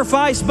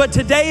sacrifice, but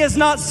today is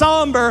not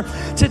somber.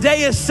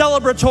 Today is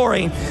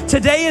celebratory.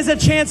 Today is a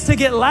chance to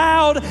get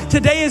loud.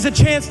 Today is a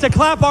chance to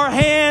clap our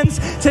hands.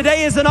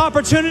 Today is an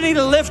opportunity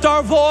to lift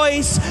our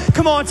voice.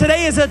 Come on,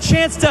 today is a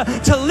chance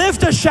to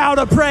lift a shout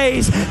of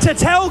praise, to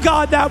tell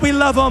God that we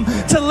love him,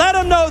 to let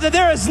him know that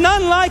there is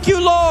none like you,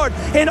 Lord,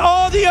 in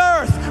all the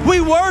earth. We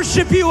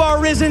worship you,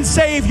 our risen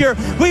Savior.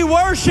 We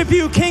worship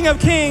you, King of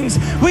Kings.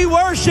 We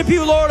worship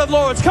you, Lord of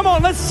Lords. Come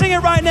on, let's sing it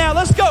right now.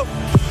 Let's go.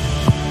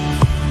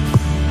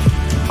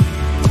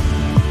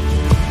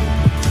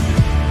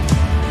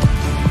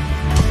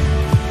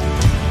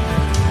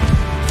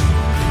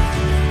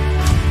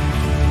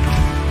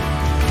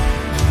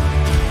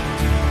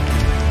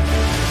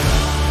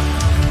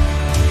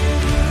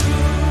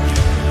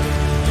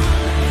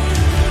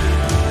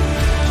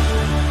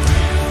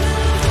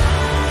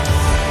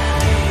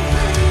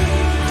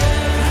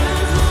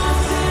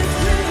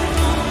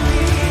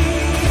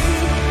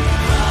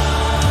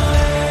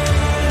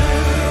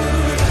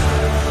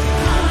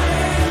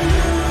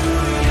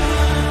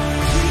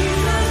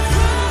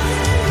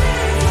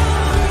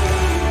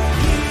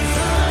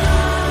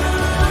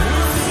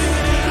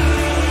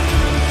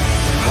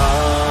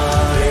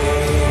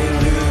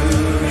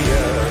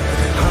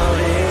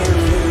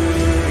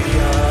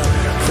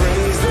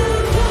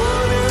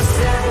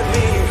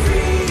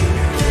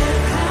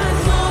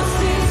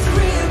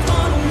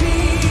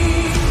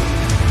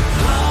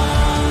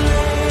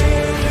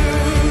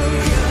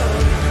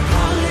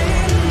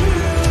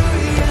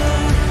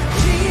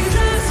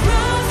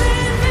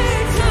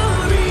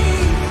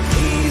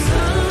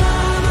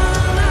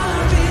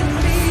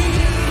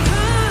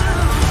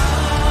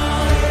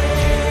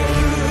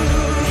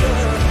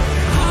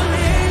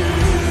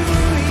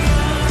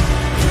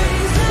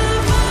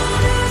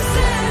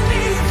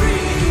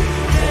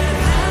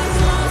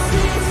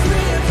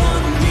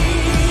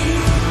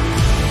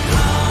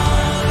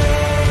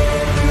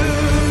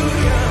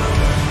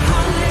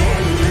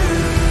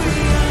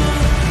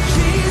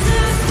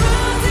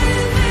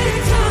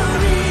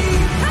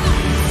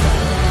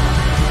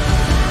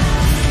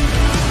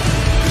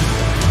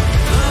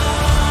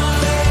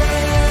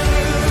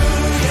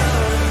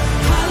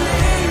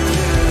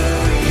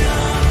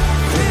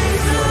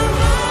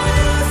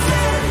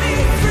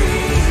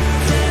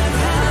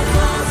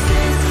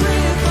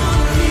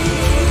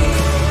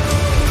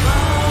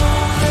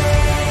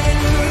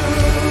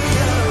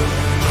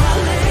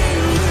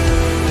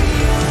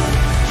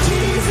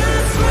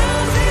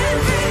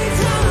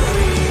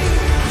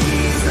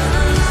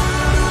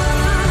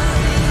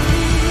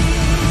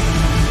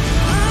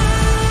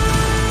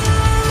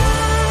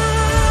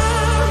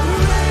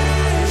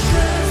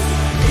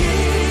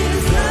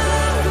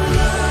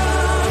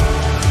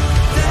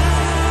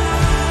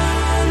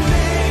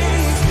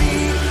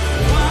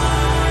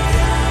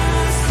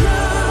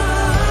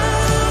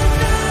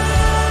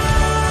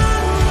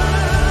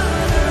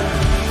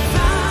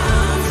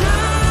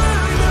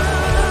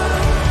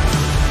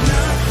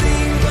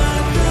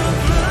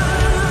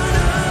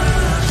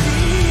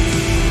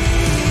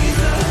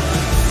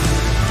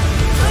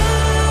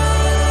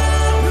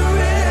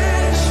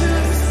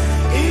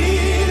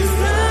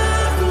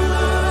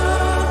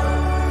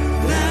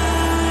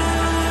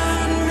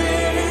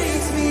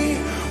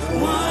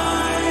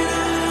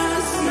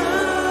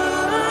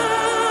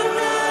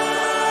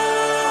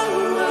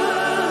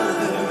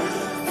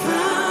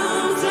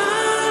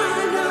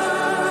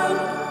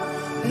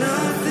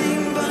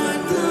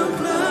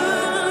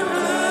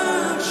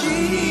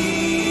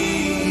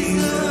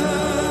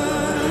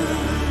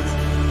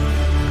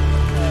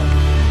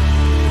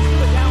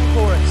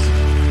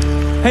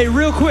 Hey,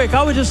 real quick,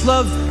 I would just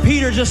love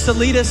Peter just to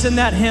lead us in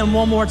that hymn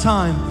one more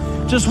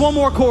time. Just one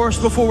more chorus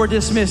before we're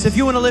dismissed. If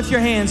you want to lift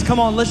your hands, come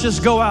on, let's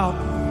just go out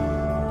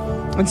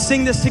and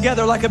sing this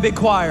together like a big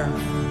choir.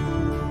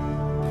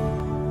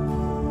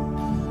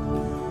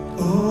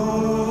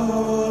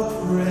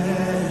 Oh,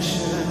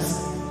 precious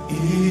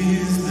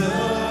is the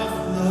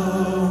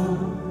flow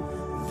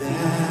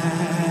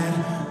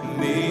that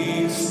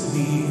makes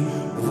me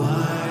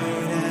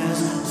white as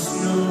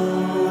snow.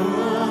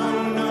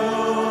 No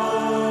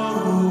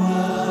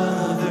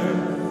other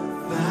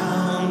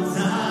fount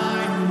I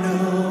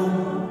know,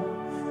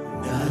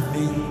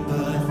 nothing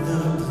but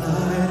the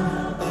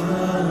blood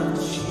of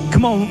Jesus.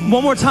 Come on,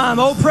 one more time.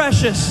 Oh,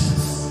 precious.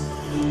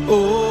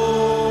 Oh,